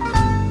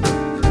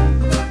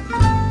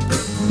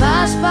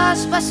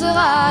 Passe,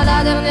 passera,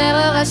 la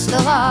dernière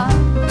restera.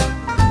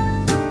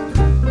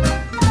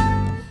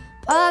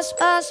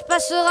 Passe,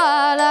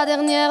 passera, la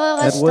dernière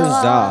restera. That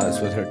was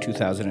Zaz with her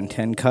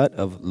 2010 cut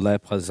of La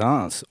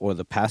Présence, or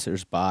The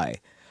Passers-By.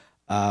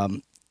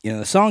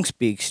 The song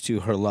speaks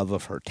to her love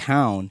of her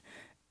town,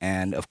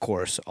 and of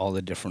course, all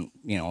the different,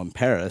 in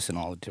Paris and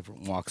all the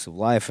different walks of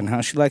life, and how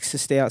she likes to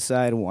stay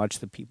outside and watch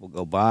the people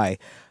go by.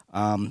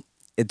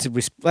 It's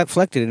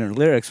reflected in her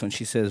lyrics when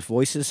she says,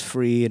 voices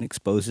free and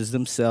exposes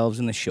themselves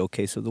in the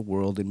showcase of the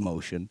world in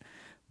motion,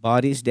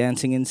 bodies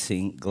dancing in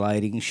sync,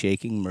 gliding,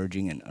 shaking,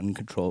 merging, and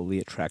uncontrollably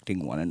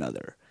attracting one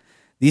another.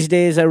 These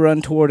days I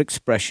run toward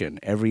expression.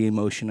 Every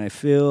emotion I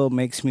feel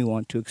makes me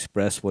want to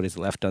express what is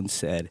left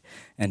unsaid,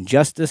 and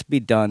justice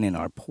be done in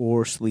our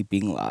poor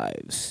sleeping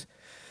lives.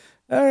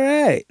 All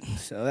right,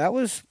 so that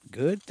was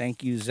good.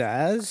 Thank you,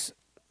 Zaz.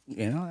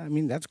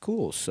 That's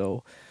cool.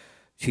 So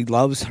she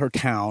loves her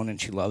town and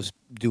she loves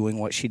doing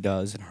what she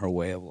does in her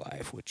way of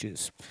life, which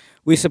is,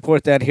 we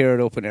support that here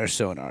at Open Air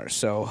Sonar.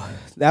 So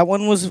that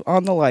one was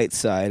on the light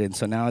side, and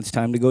so now it's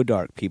time to go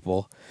dark,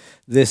 people.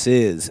 This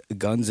is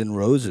Guns N'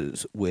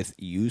 Roses with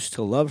Used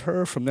to Love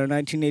Her from their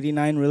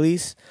 1989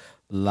 release,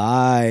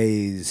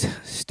 Lies.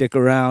 Stick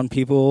around,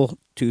 people.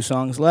 2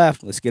 songs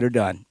left. Let's get her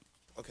done.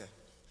 Okay.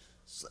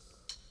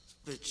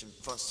 Bitch and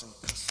fuss and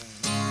cussing.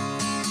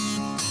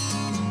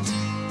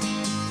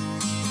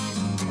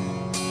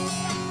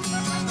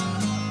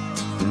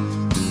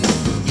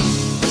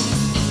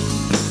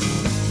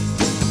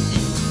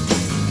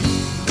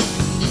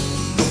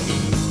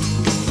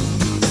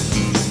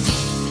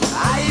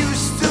 I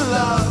used to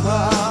love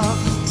her,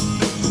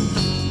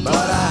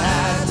 but I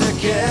had to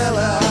kill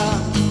her.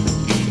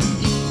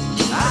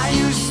 I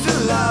used to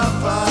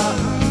love her,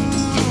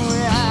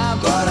 yeah,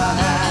 but I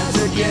had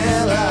to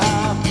kill her.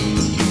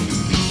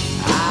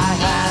 I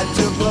had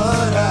to put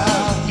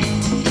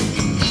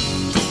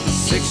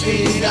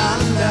feet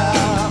under,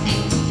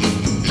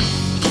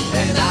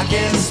 and I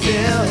can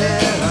still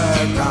hear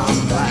her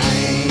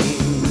complain.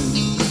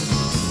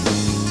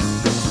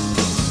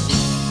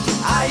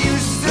 I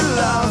used to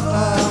love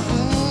her,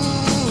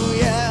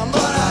 yeah,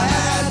 but I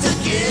had to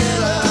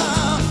kill her.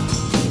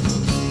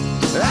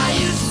 I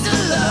used to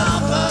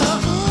love her,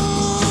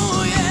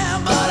 yeah,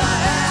 but I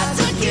had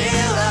to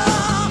kill her.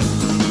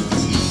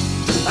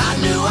 I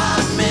knew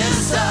I'd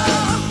miss her,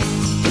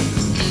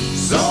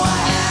 so I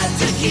had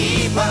to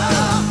keep her.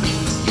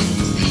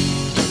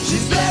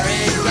 She's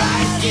buried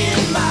right in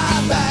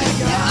my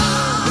backyard.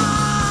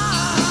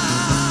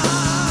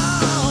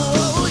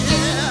 Oh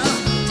yeah,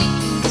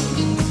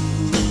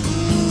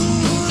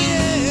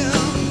 yeah.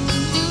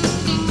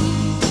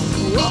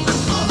 Oh,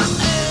 yeah.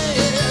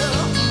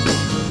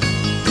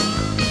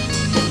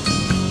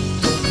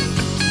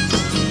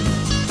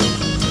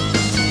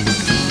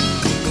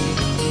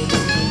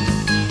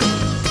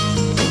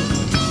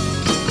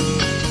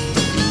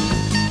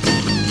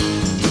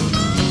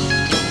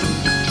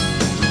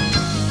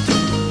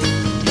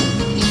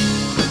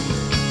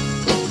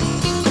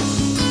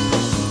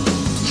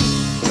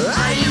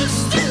 I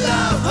used to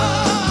love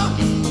her,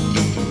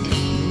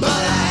 but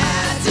I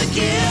had to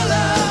kill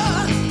her.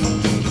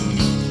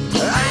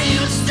 I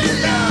used to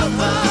love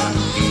her,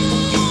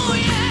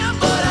 yeah,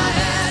 but I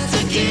had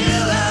to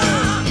kill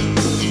her.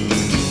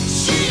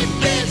 She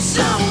bit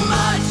so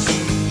much,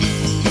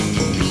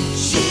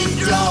 she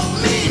drove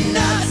me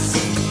nuts,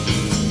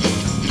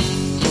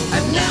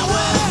 and now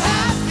we're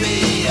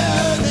happier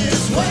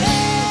this way.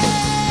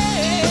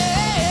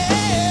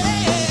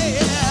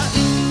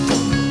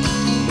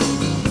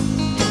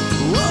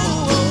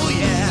 Whoa,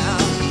 yeah.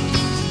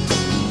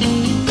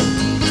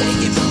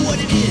 Take it for what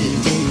it is.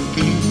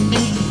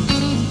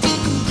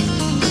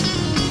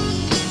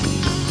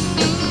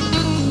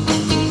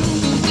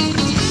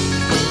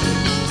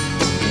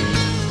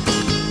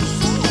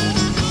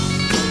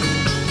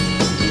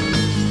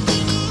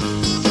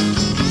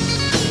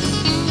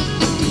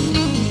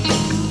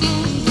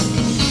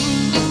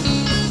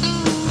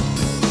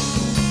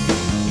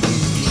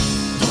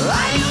 I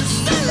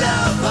used to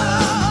love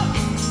her,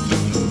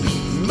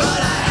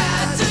 but I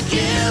had to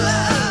kill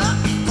her.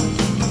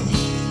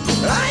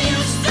 I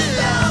used to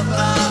love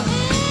her,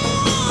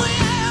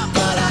 yeah,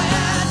 but I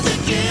had to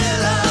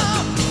kill her.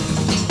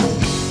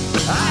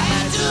 I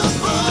had to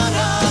put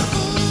her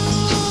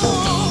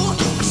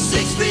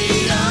 6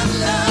 feet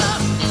under,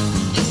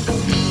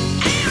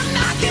 and I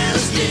can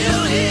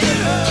still hear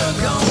her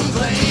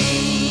complain.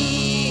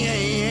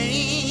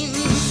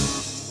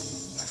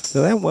 So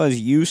that was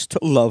Used to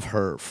Love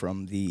Her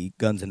from the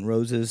Guns N'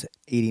 Roses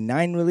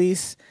 89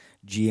 release,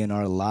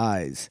 GNR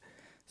Lies.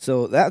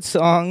 So that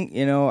song,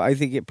 I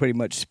think it pretty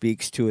much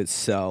speaks to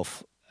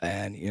itself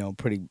and,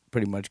 pretty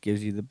much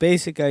gives you the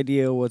basic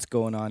idea of what's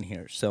going on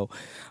here. So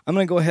I'm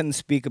going to go ahead and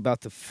speak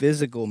about the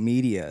physical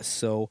media.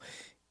 So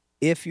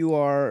if you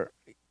are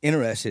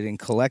interested in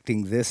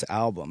collecting this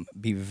album,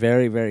 be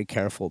very, very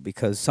careful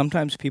because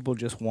sometimes people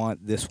just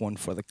want this one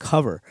for the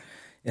cover.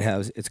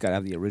 It's got to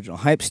have the original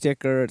hype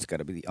sticker. It's got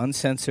to be the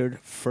uncensored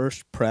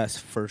first press,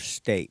 first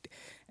state.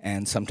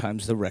 And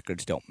sometimes the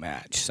records don't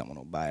match. Someone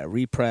will buy a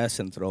repress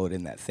and throw it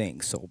in that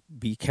thing. So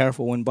be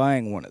careful when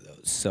buying one of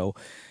those. So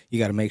you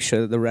got to make sure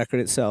that the record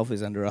itself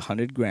is under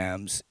 100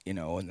 grams, and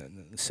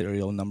then the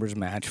serial numbers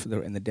match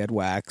in the dead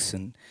wax,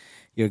 and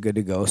you're good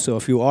to go. So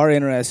if you are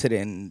interested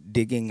in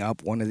digging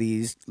up one of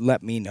these,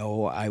 let me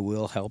know. I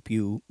will help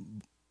you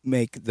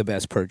make the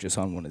best purchase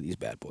on one of these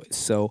bad boys.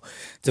 So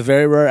it's a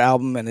very rare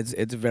album, and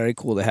it's very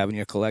cool to have in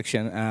your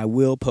collection. And I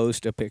will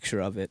post a picture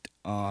of it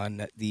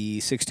on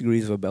the 6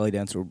 Degrees of a Belly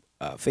Dancer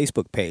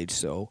Facebook page,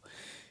 so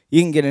you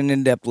can get an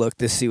in-depth look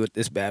to see what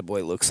this bad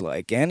boy looks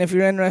like. And if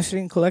you're interested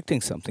in collecting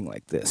something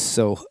like this.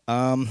 So,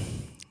 all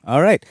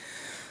right.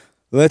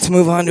 Let's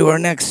move on to our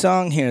next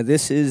song here.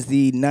 This is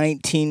the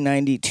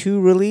 1992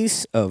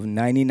 release of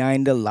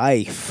 99 to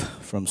Life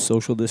from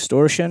Social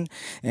Distortion,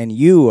 and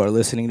you are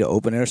listening to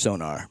Open Air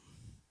Sonar.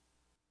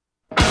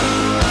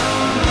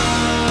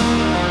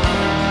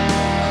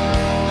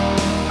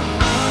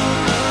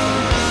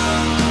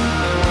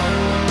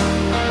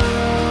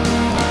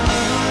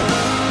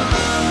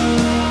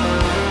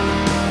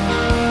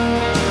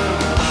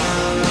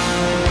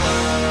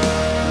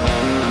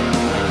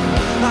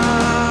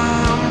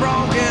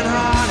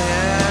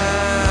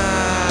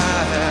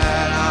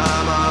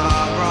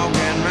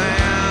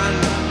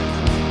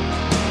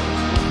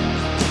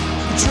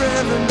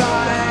 Driven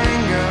by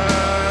anger,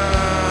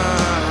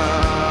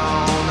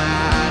 all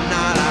that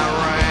night I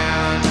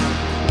ran.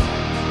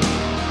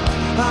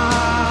 I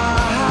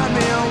had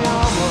me a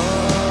woman,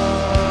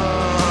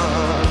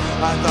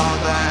 I thought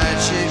that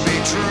she'd be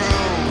true.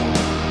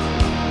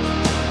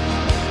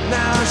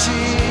 Now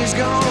she's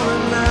gone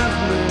and left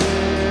me,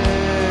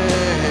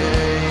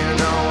 you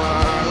know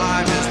her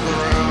life is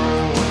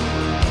through.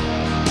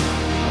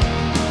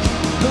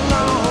 The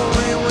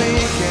lonely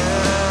weekend,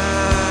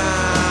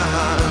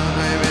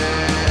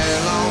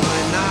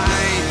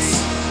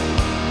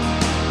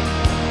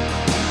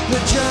 the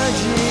judge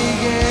he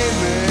gave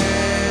me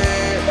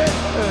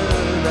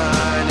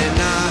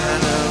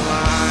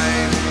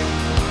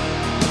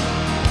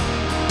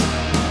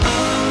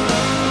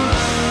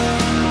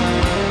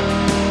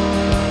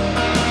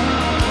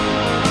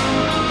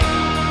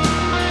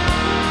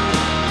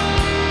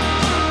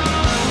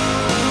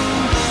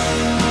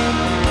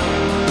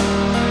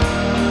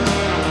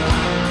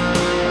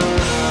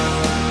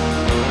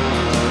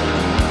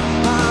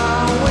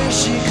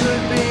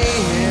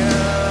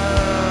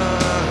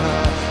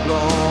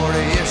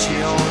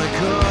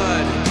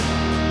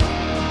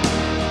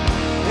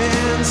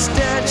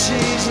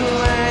she's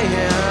laying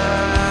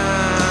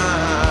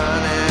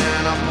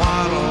in a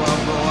puddle of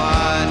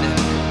blood.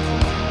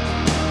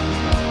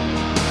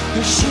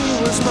 She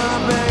was my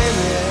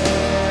baby.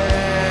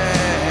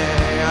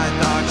 I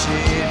thought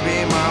she'd be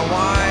my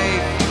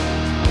wife.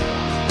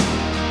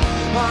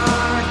 I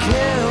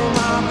killed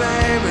my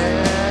baby.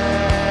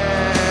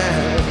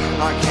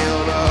 I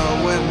killed her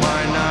with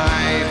my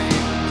knife.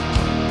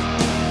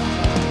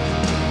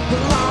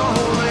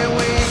 Lonely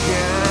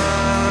weekends,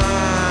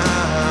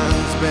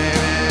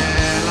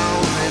 baby,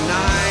 lonely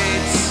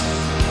nights.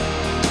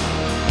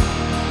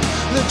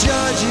 The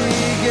judge, he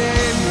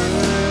gave me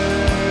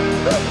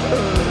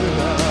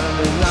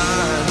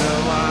line of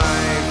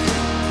life.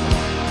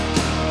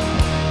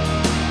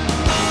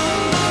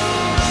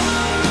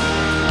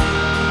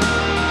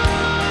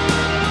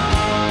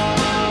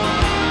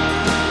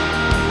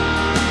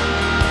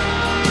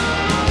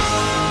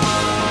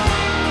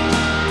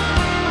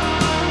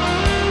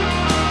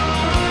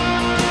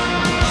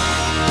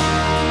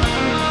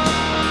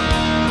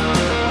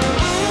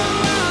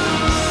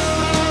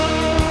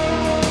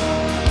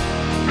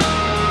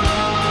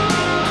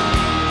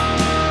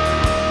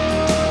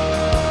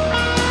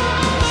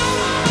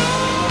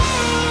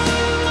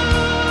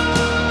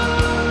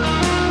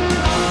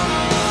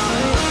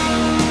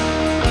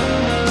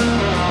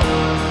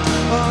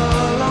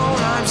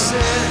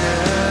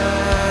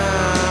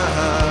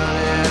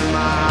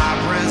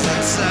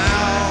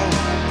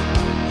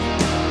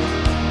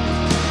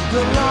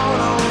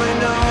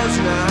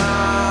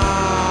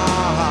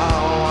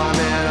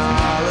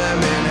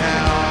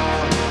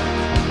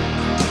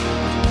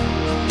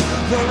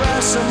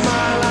 Of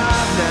my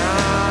life now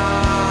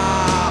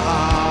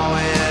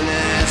in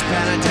this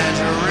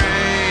penitentiary.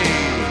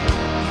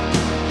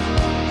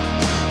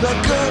 The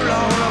good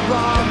Lord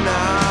above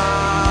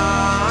now,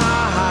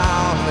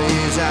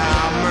 please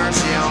have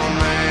mercy on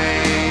me.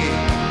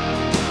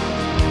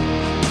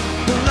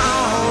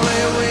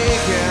 Lonely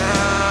weekends,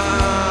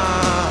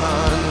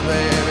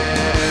 baby,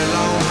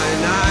 lonely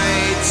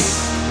nights.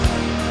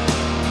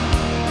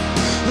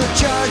 The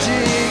judge,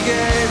 he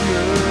gave me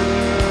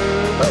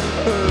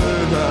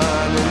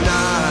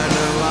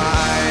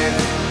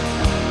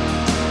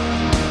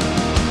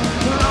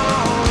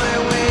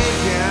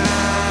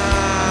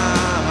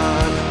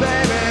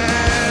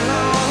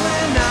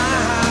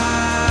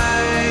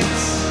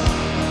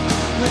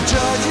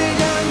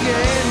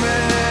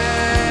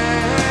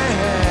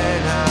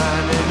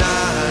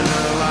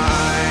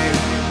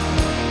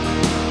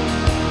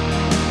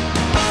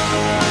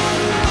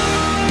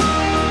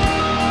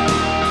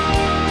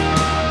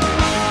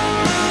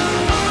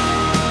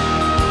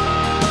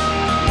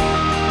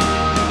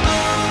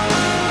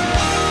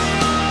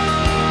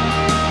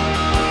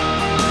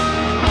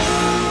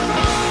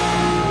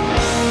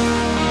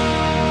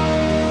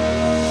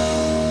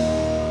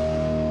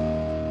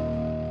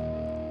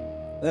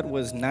That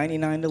was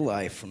 99 to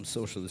Life from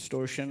Social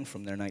Distortion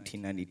from their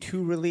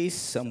 1992 release,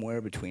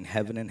 Somewhere Between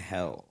Heaven and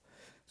Hell.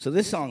 So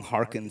this song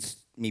harkens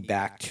me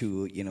back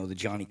to, the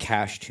Johnny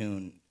Cash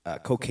tune,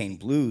 Cocaine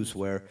Blues,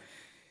 where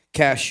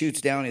Cash shoots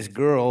down his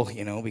girl,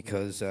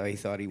 because he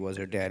thought he was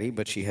her daddy,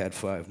 but she had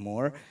 5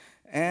 more.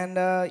 And,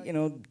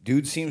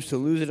 dude seems to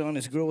lose it on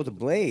his girl with a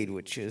blade,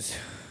 which is,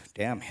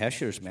 damn,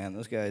 Heshers, man.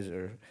 Those guys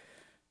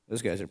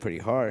are pretty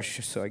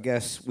harsh. So I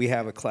guess we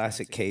have a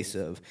classic case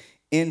of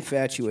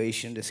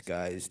infatuation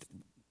disguised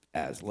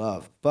as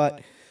love.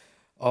 But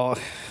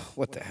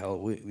what the hell,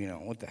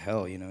 what the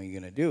hell, you're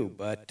gonna do?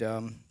 But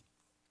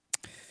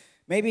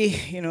maybe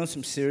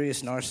some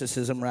serious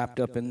narcissism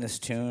wrapped up in this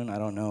tune. I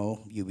don't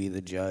know. You be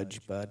the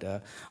judge. But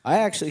I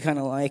actually kind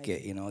of like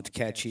it. It's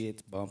catchy.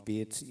 It's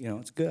bumpy. It's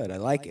it's good. I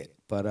like it.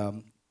 But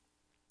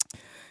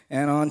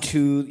and on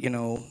to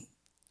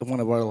one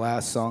of our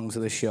last songs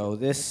of the show.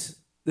 This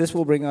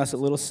will bring us a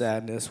little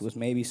sadness with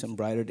maybe some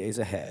brighter days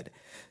ahead.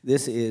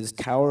 This is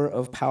Tower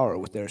of Power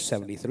with their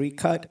 73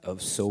 cut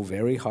of So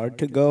Very Hard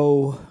to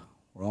Go.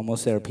 We're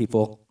almost there,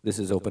 people. This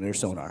is Open Air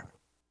Sonar.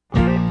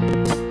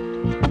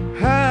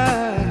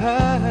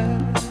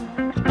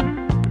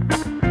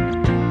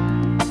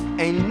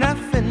 Ain't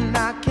nothing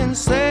I can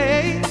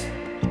say,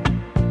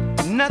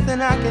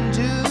 nothing I can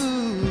do.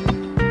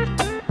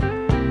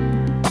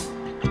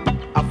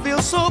 I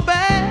feel so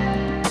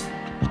bad,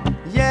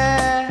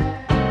 yeah.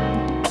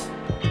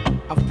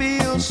 I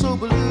feel so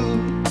blue.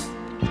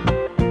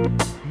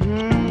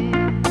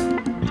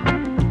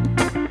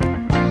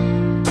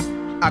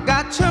 I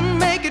got to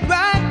make it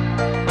right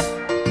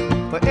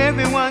for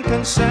everyone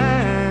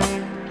concerned.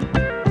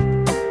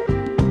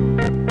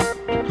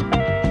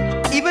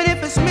 Even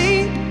if it's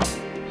me,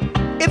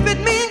 if it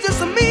means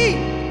it's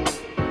me,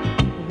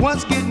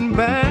 what's getting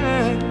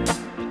burned?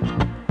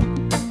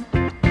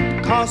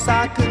 'Cause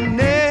I could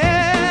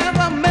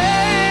never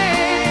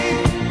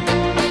make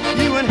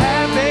you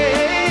unhappy.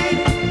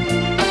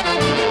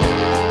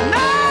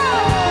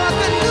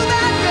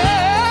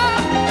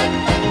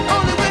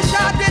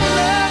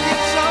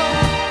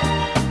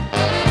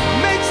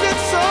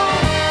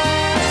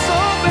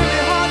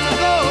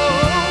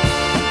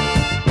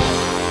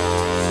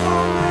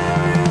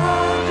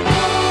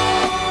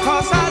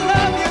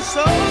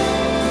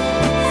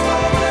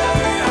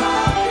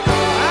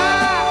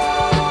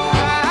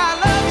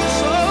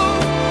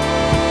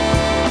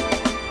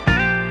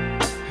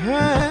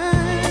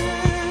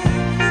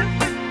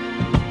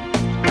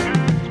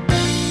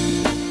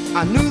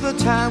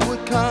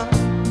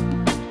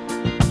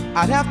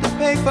 I'd have to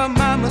pay for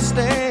my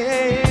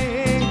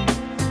mistake.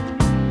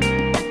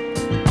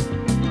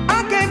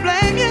 I can't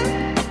blame you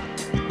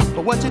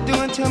for what you're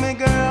doing to me,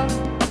 girl.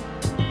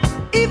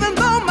 Even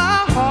though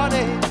my heart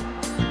aches.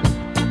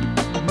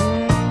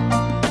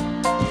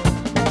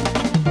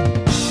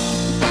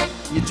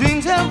 Your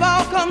dreams have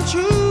all come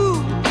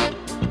true,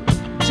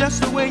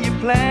 just the way you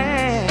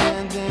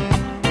planned them.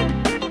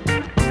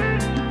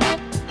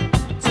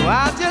 So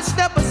I'll just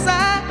step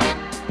aside.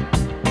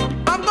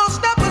 I'm gonna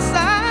step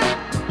aside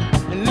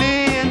and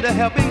lend a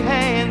helping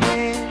hand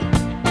then.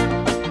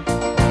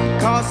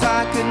 'Cause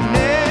I could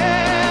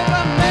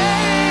never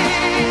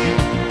make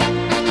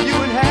you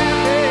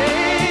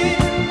unhappy.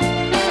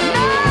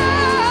 No,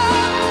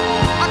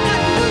 I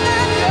couldn't do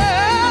that,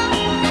 girl.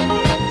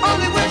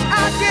 Only wish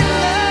I did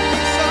love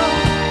you so.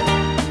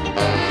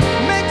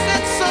 Makes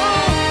it so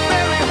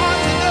very hard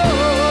to go.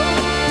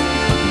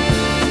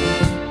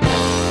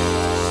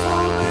 So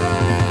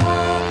very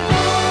hard to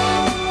go.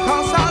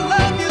 'Cause I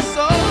love you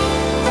so.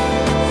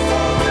 So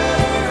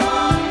very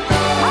hard to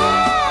go.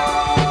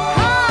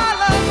 I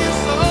love you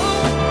so.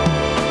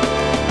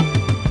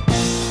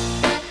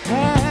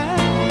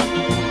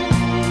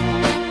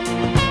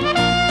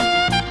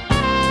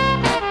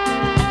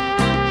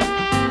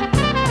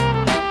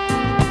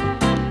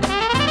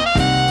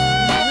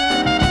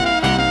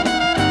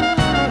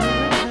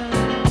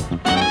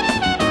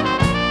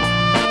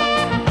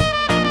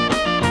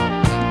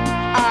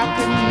 I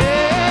could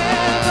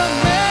never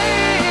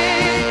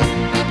make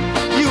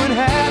you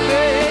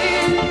unhappy.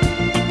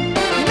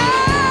 No,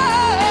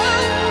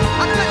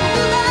 I couldn't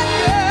do that,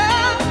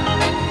 girl.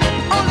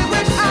 Only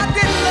wish I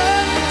did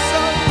love you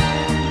so.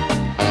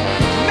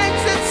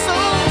 Makes it so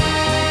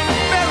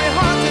very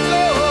hard to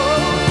go.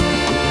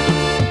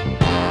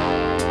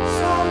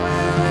 So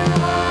very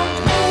hard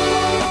to go.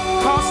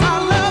 'Cause I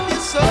love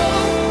you so.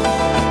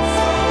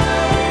 So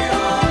very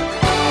hard to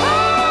go.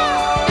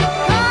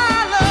 I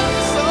love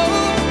you so.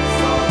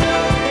 So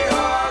very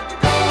hard to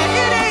go. And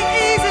it ain't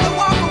easy to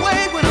walk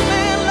away when a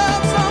man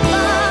loves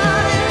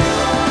somebody.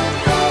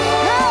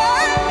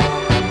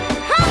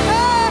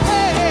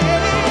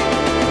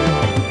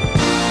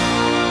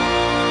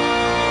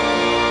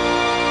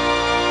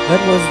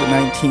 That was the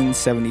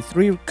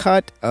 1973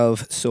 cut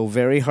of So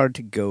Very Hard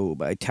to Go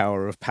by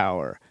Tower of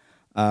Power.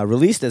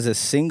 Released as a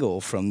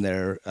single from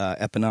their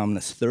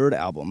eponymous third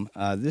album,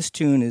 this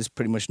tune is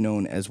pretty much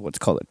known as what's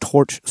called a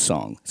torch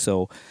song.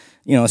 So,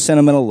 a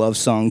sentimental love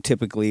song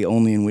typically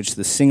only in which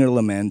the singer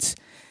laments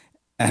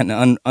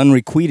an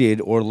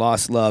unrequited or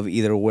lost love,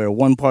 either where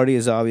one party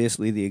is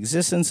obviously the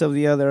existence of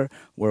the other,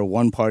 where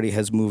one party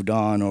has moved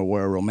on, or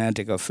where a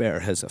romantic affair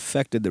has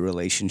affected the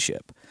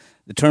relationship.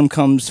 The term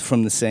comes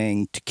from the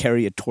saying to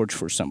carry a torch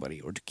for somebody,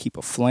 or to keep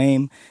a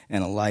flame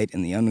and a light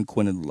in the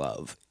unrequited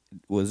love.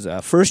 It was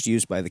first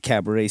used by the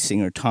cabaret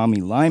singer Tommy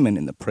Lyman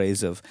in the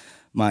praise of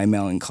My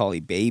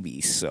Melancholy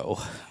Baby. So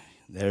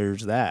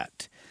there's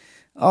that.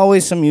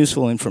 Always some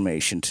useful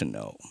information to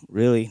know.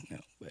 Really? No.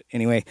 But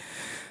anyway,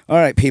 all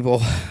right,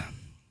 people.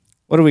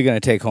 What are we going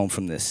to take home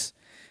from this?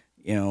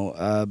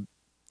 That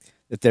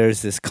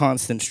there's this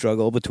constant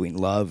struggle between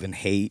love and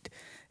hate,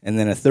 and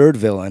then a third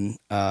villain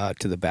to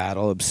the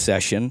battle,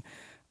 obsession,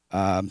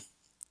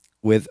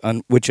 which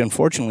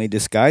unfortunately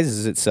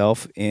disguises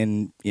itself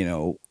in,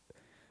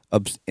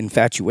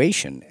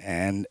 infatuation.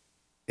 And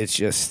it's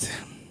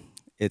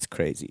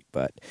crazy.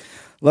 But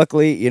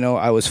luckily,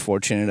 I was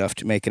fortunate enough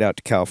to make it out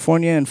to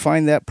California and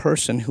find that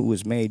person who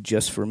was made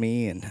just for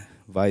me, and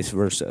vice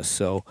versa.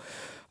 So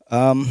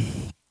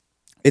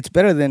it's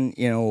better than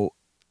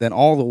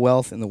all the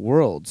wealth in the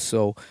world.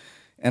 So,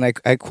 and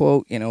I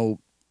quote,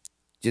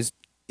 just,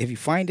 if you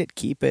find it,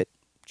 keep it,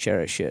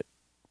 cherish it,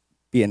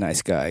 be a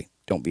nice guy,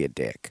 don't be a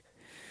dick.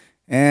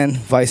 And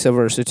vice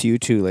versa to you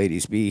too,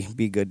 ladies. Be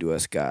good to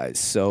us guys.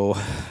 So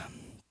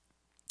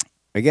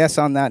I guess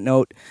on that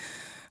note,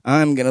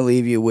 I'm going to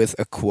leave you with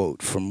a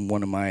quote from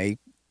one of my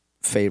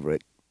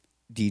favorite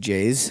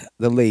DJs,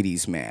 the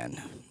ladies'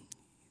 man.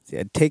 He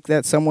said, "Take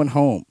that someone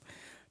home,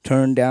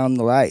 turn down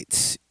the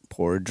lights,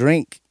 pour a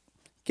drink,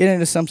 get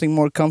into something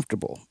more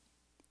comfortable,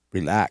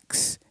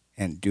 relax,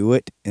 and do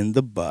it in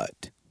the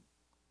butt."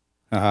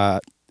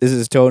 This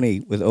is Tony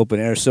with Open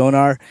Air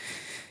Sonar.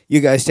 You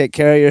guys take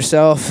care of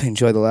yourself.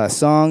 Enjoy the last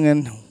song,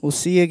 and we'll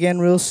see you again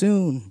real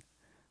soon.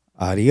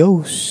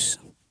 Adios.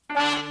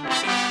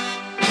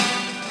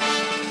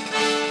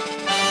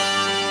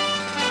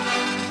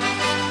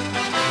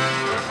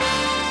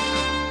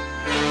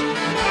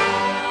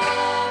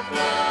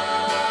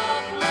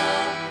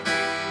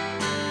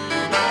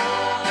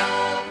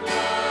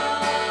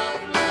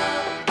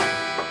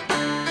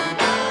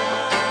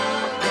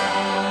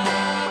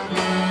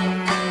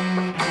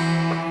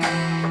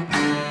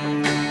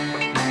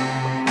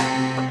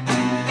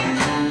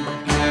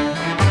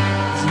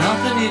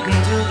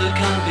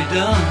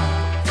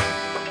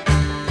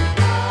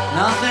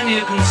 Nothing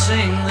you can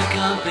sing that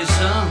can't be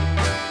sung.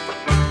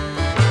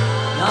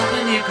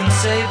 Nothing you can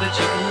say, but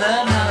you can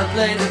learn how to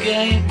play the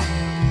game.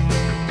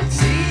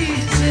 It's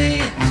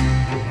easy.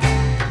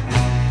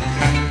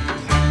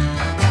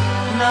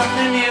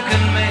 Nothing you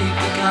can make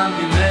that can't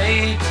be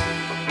made.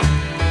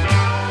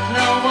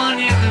 No one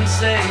you can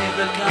save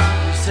that can't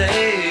be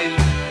saved.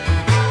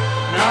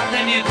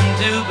 Nothing you can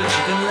do, but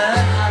you can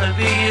learn how to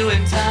be you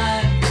in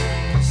time.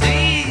 It's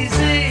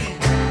easy.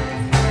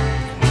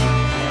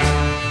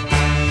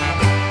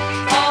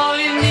 All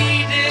you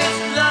need is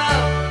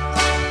love.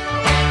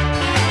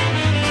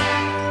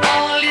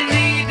 All you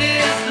need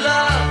is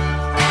love.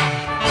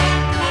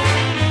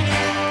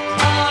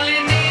 All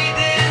you need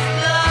is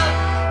love.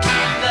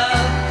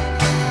 Love.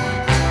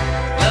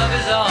 Love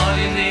is all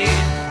you need.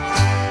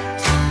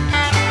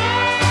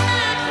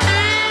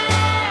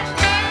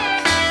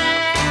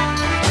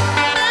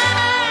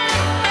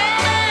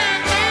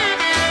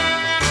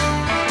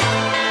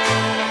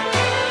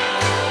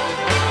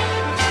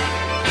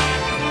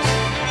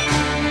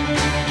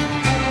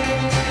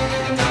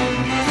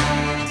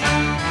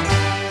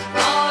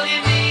 All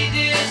you need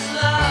is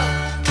love.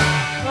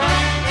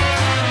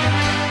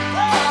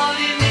 All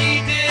you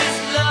need is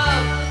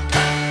love.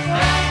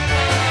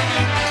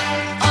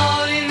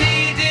 All you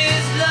need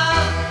is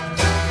love.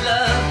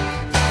 Love.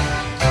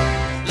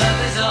 Love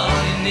is all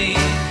you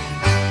need.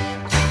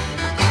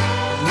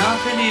 There's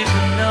nothing you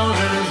can know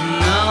that isn't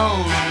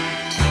known.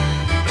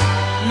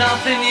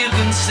 Nothing you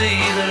can see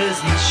that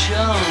isn't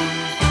shown.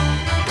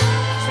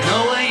 There's no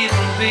way you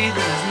can be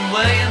that isn't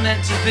where you're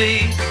meant to be.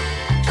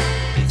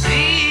 It's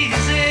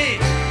easy.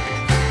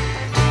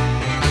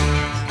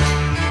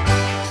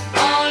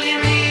 All you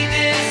need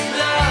is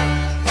love.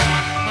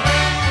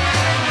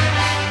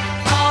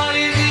 All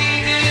you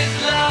need is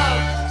love.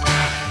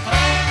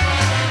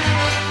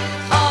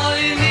 All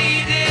you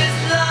need is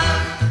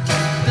love.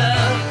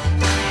 Love.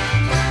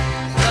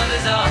 Love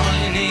is all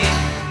you need.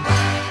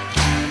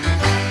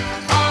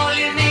 All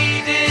you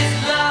need is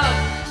love.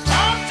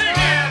 All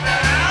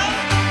together.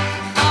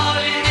 All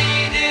you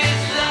need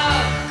is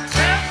love.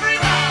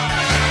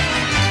 Everybody.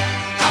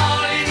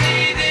 All you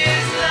need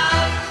is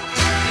love.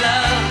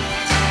 Love.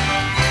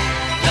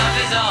 Love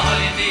is all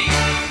you need.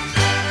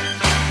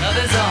 Love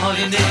is all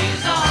you need.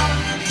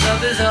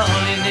 Love is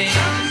all you need.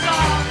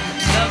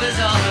 Love is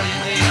all you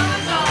need.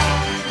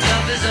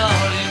 Love is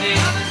all you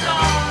need.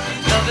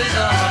 Love is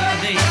all you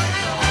need.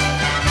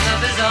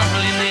 Love is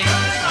all you need.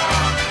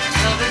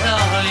 Love is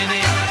all you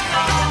need.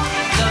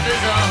 Love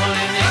is all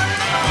you need.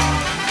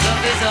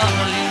 Love is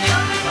all you need.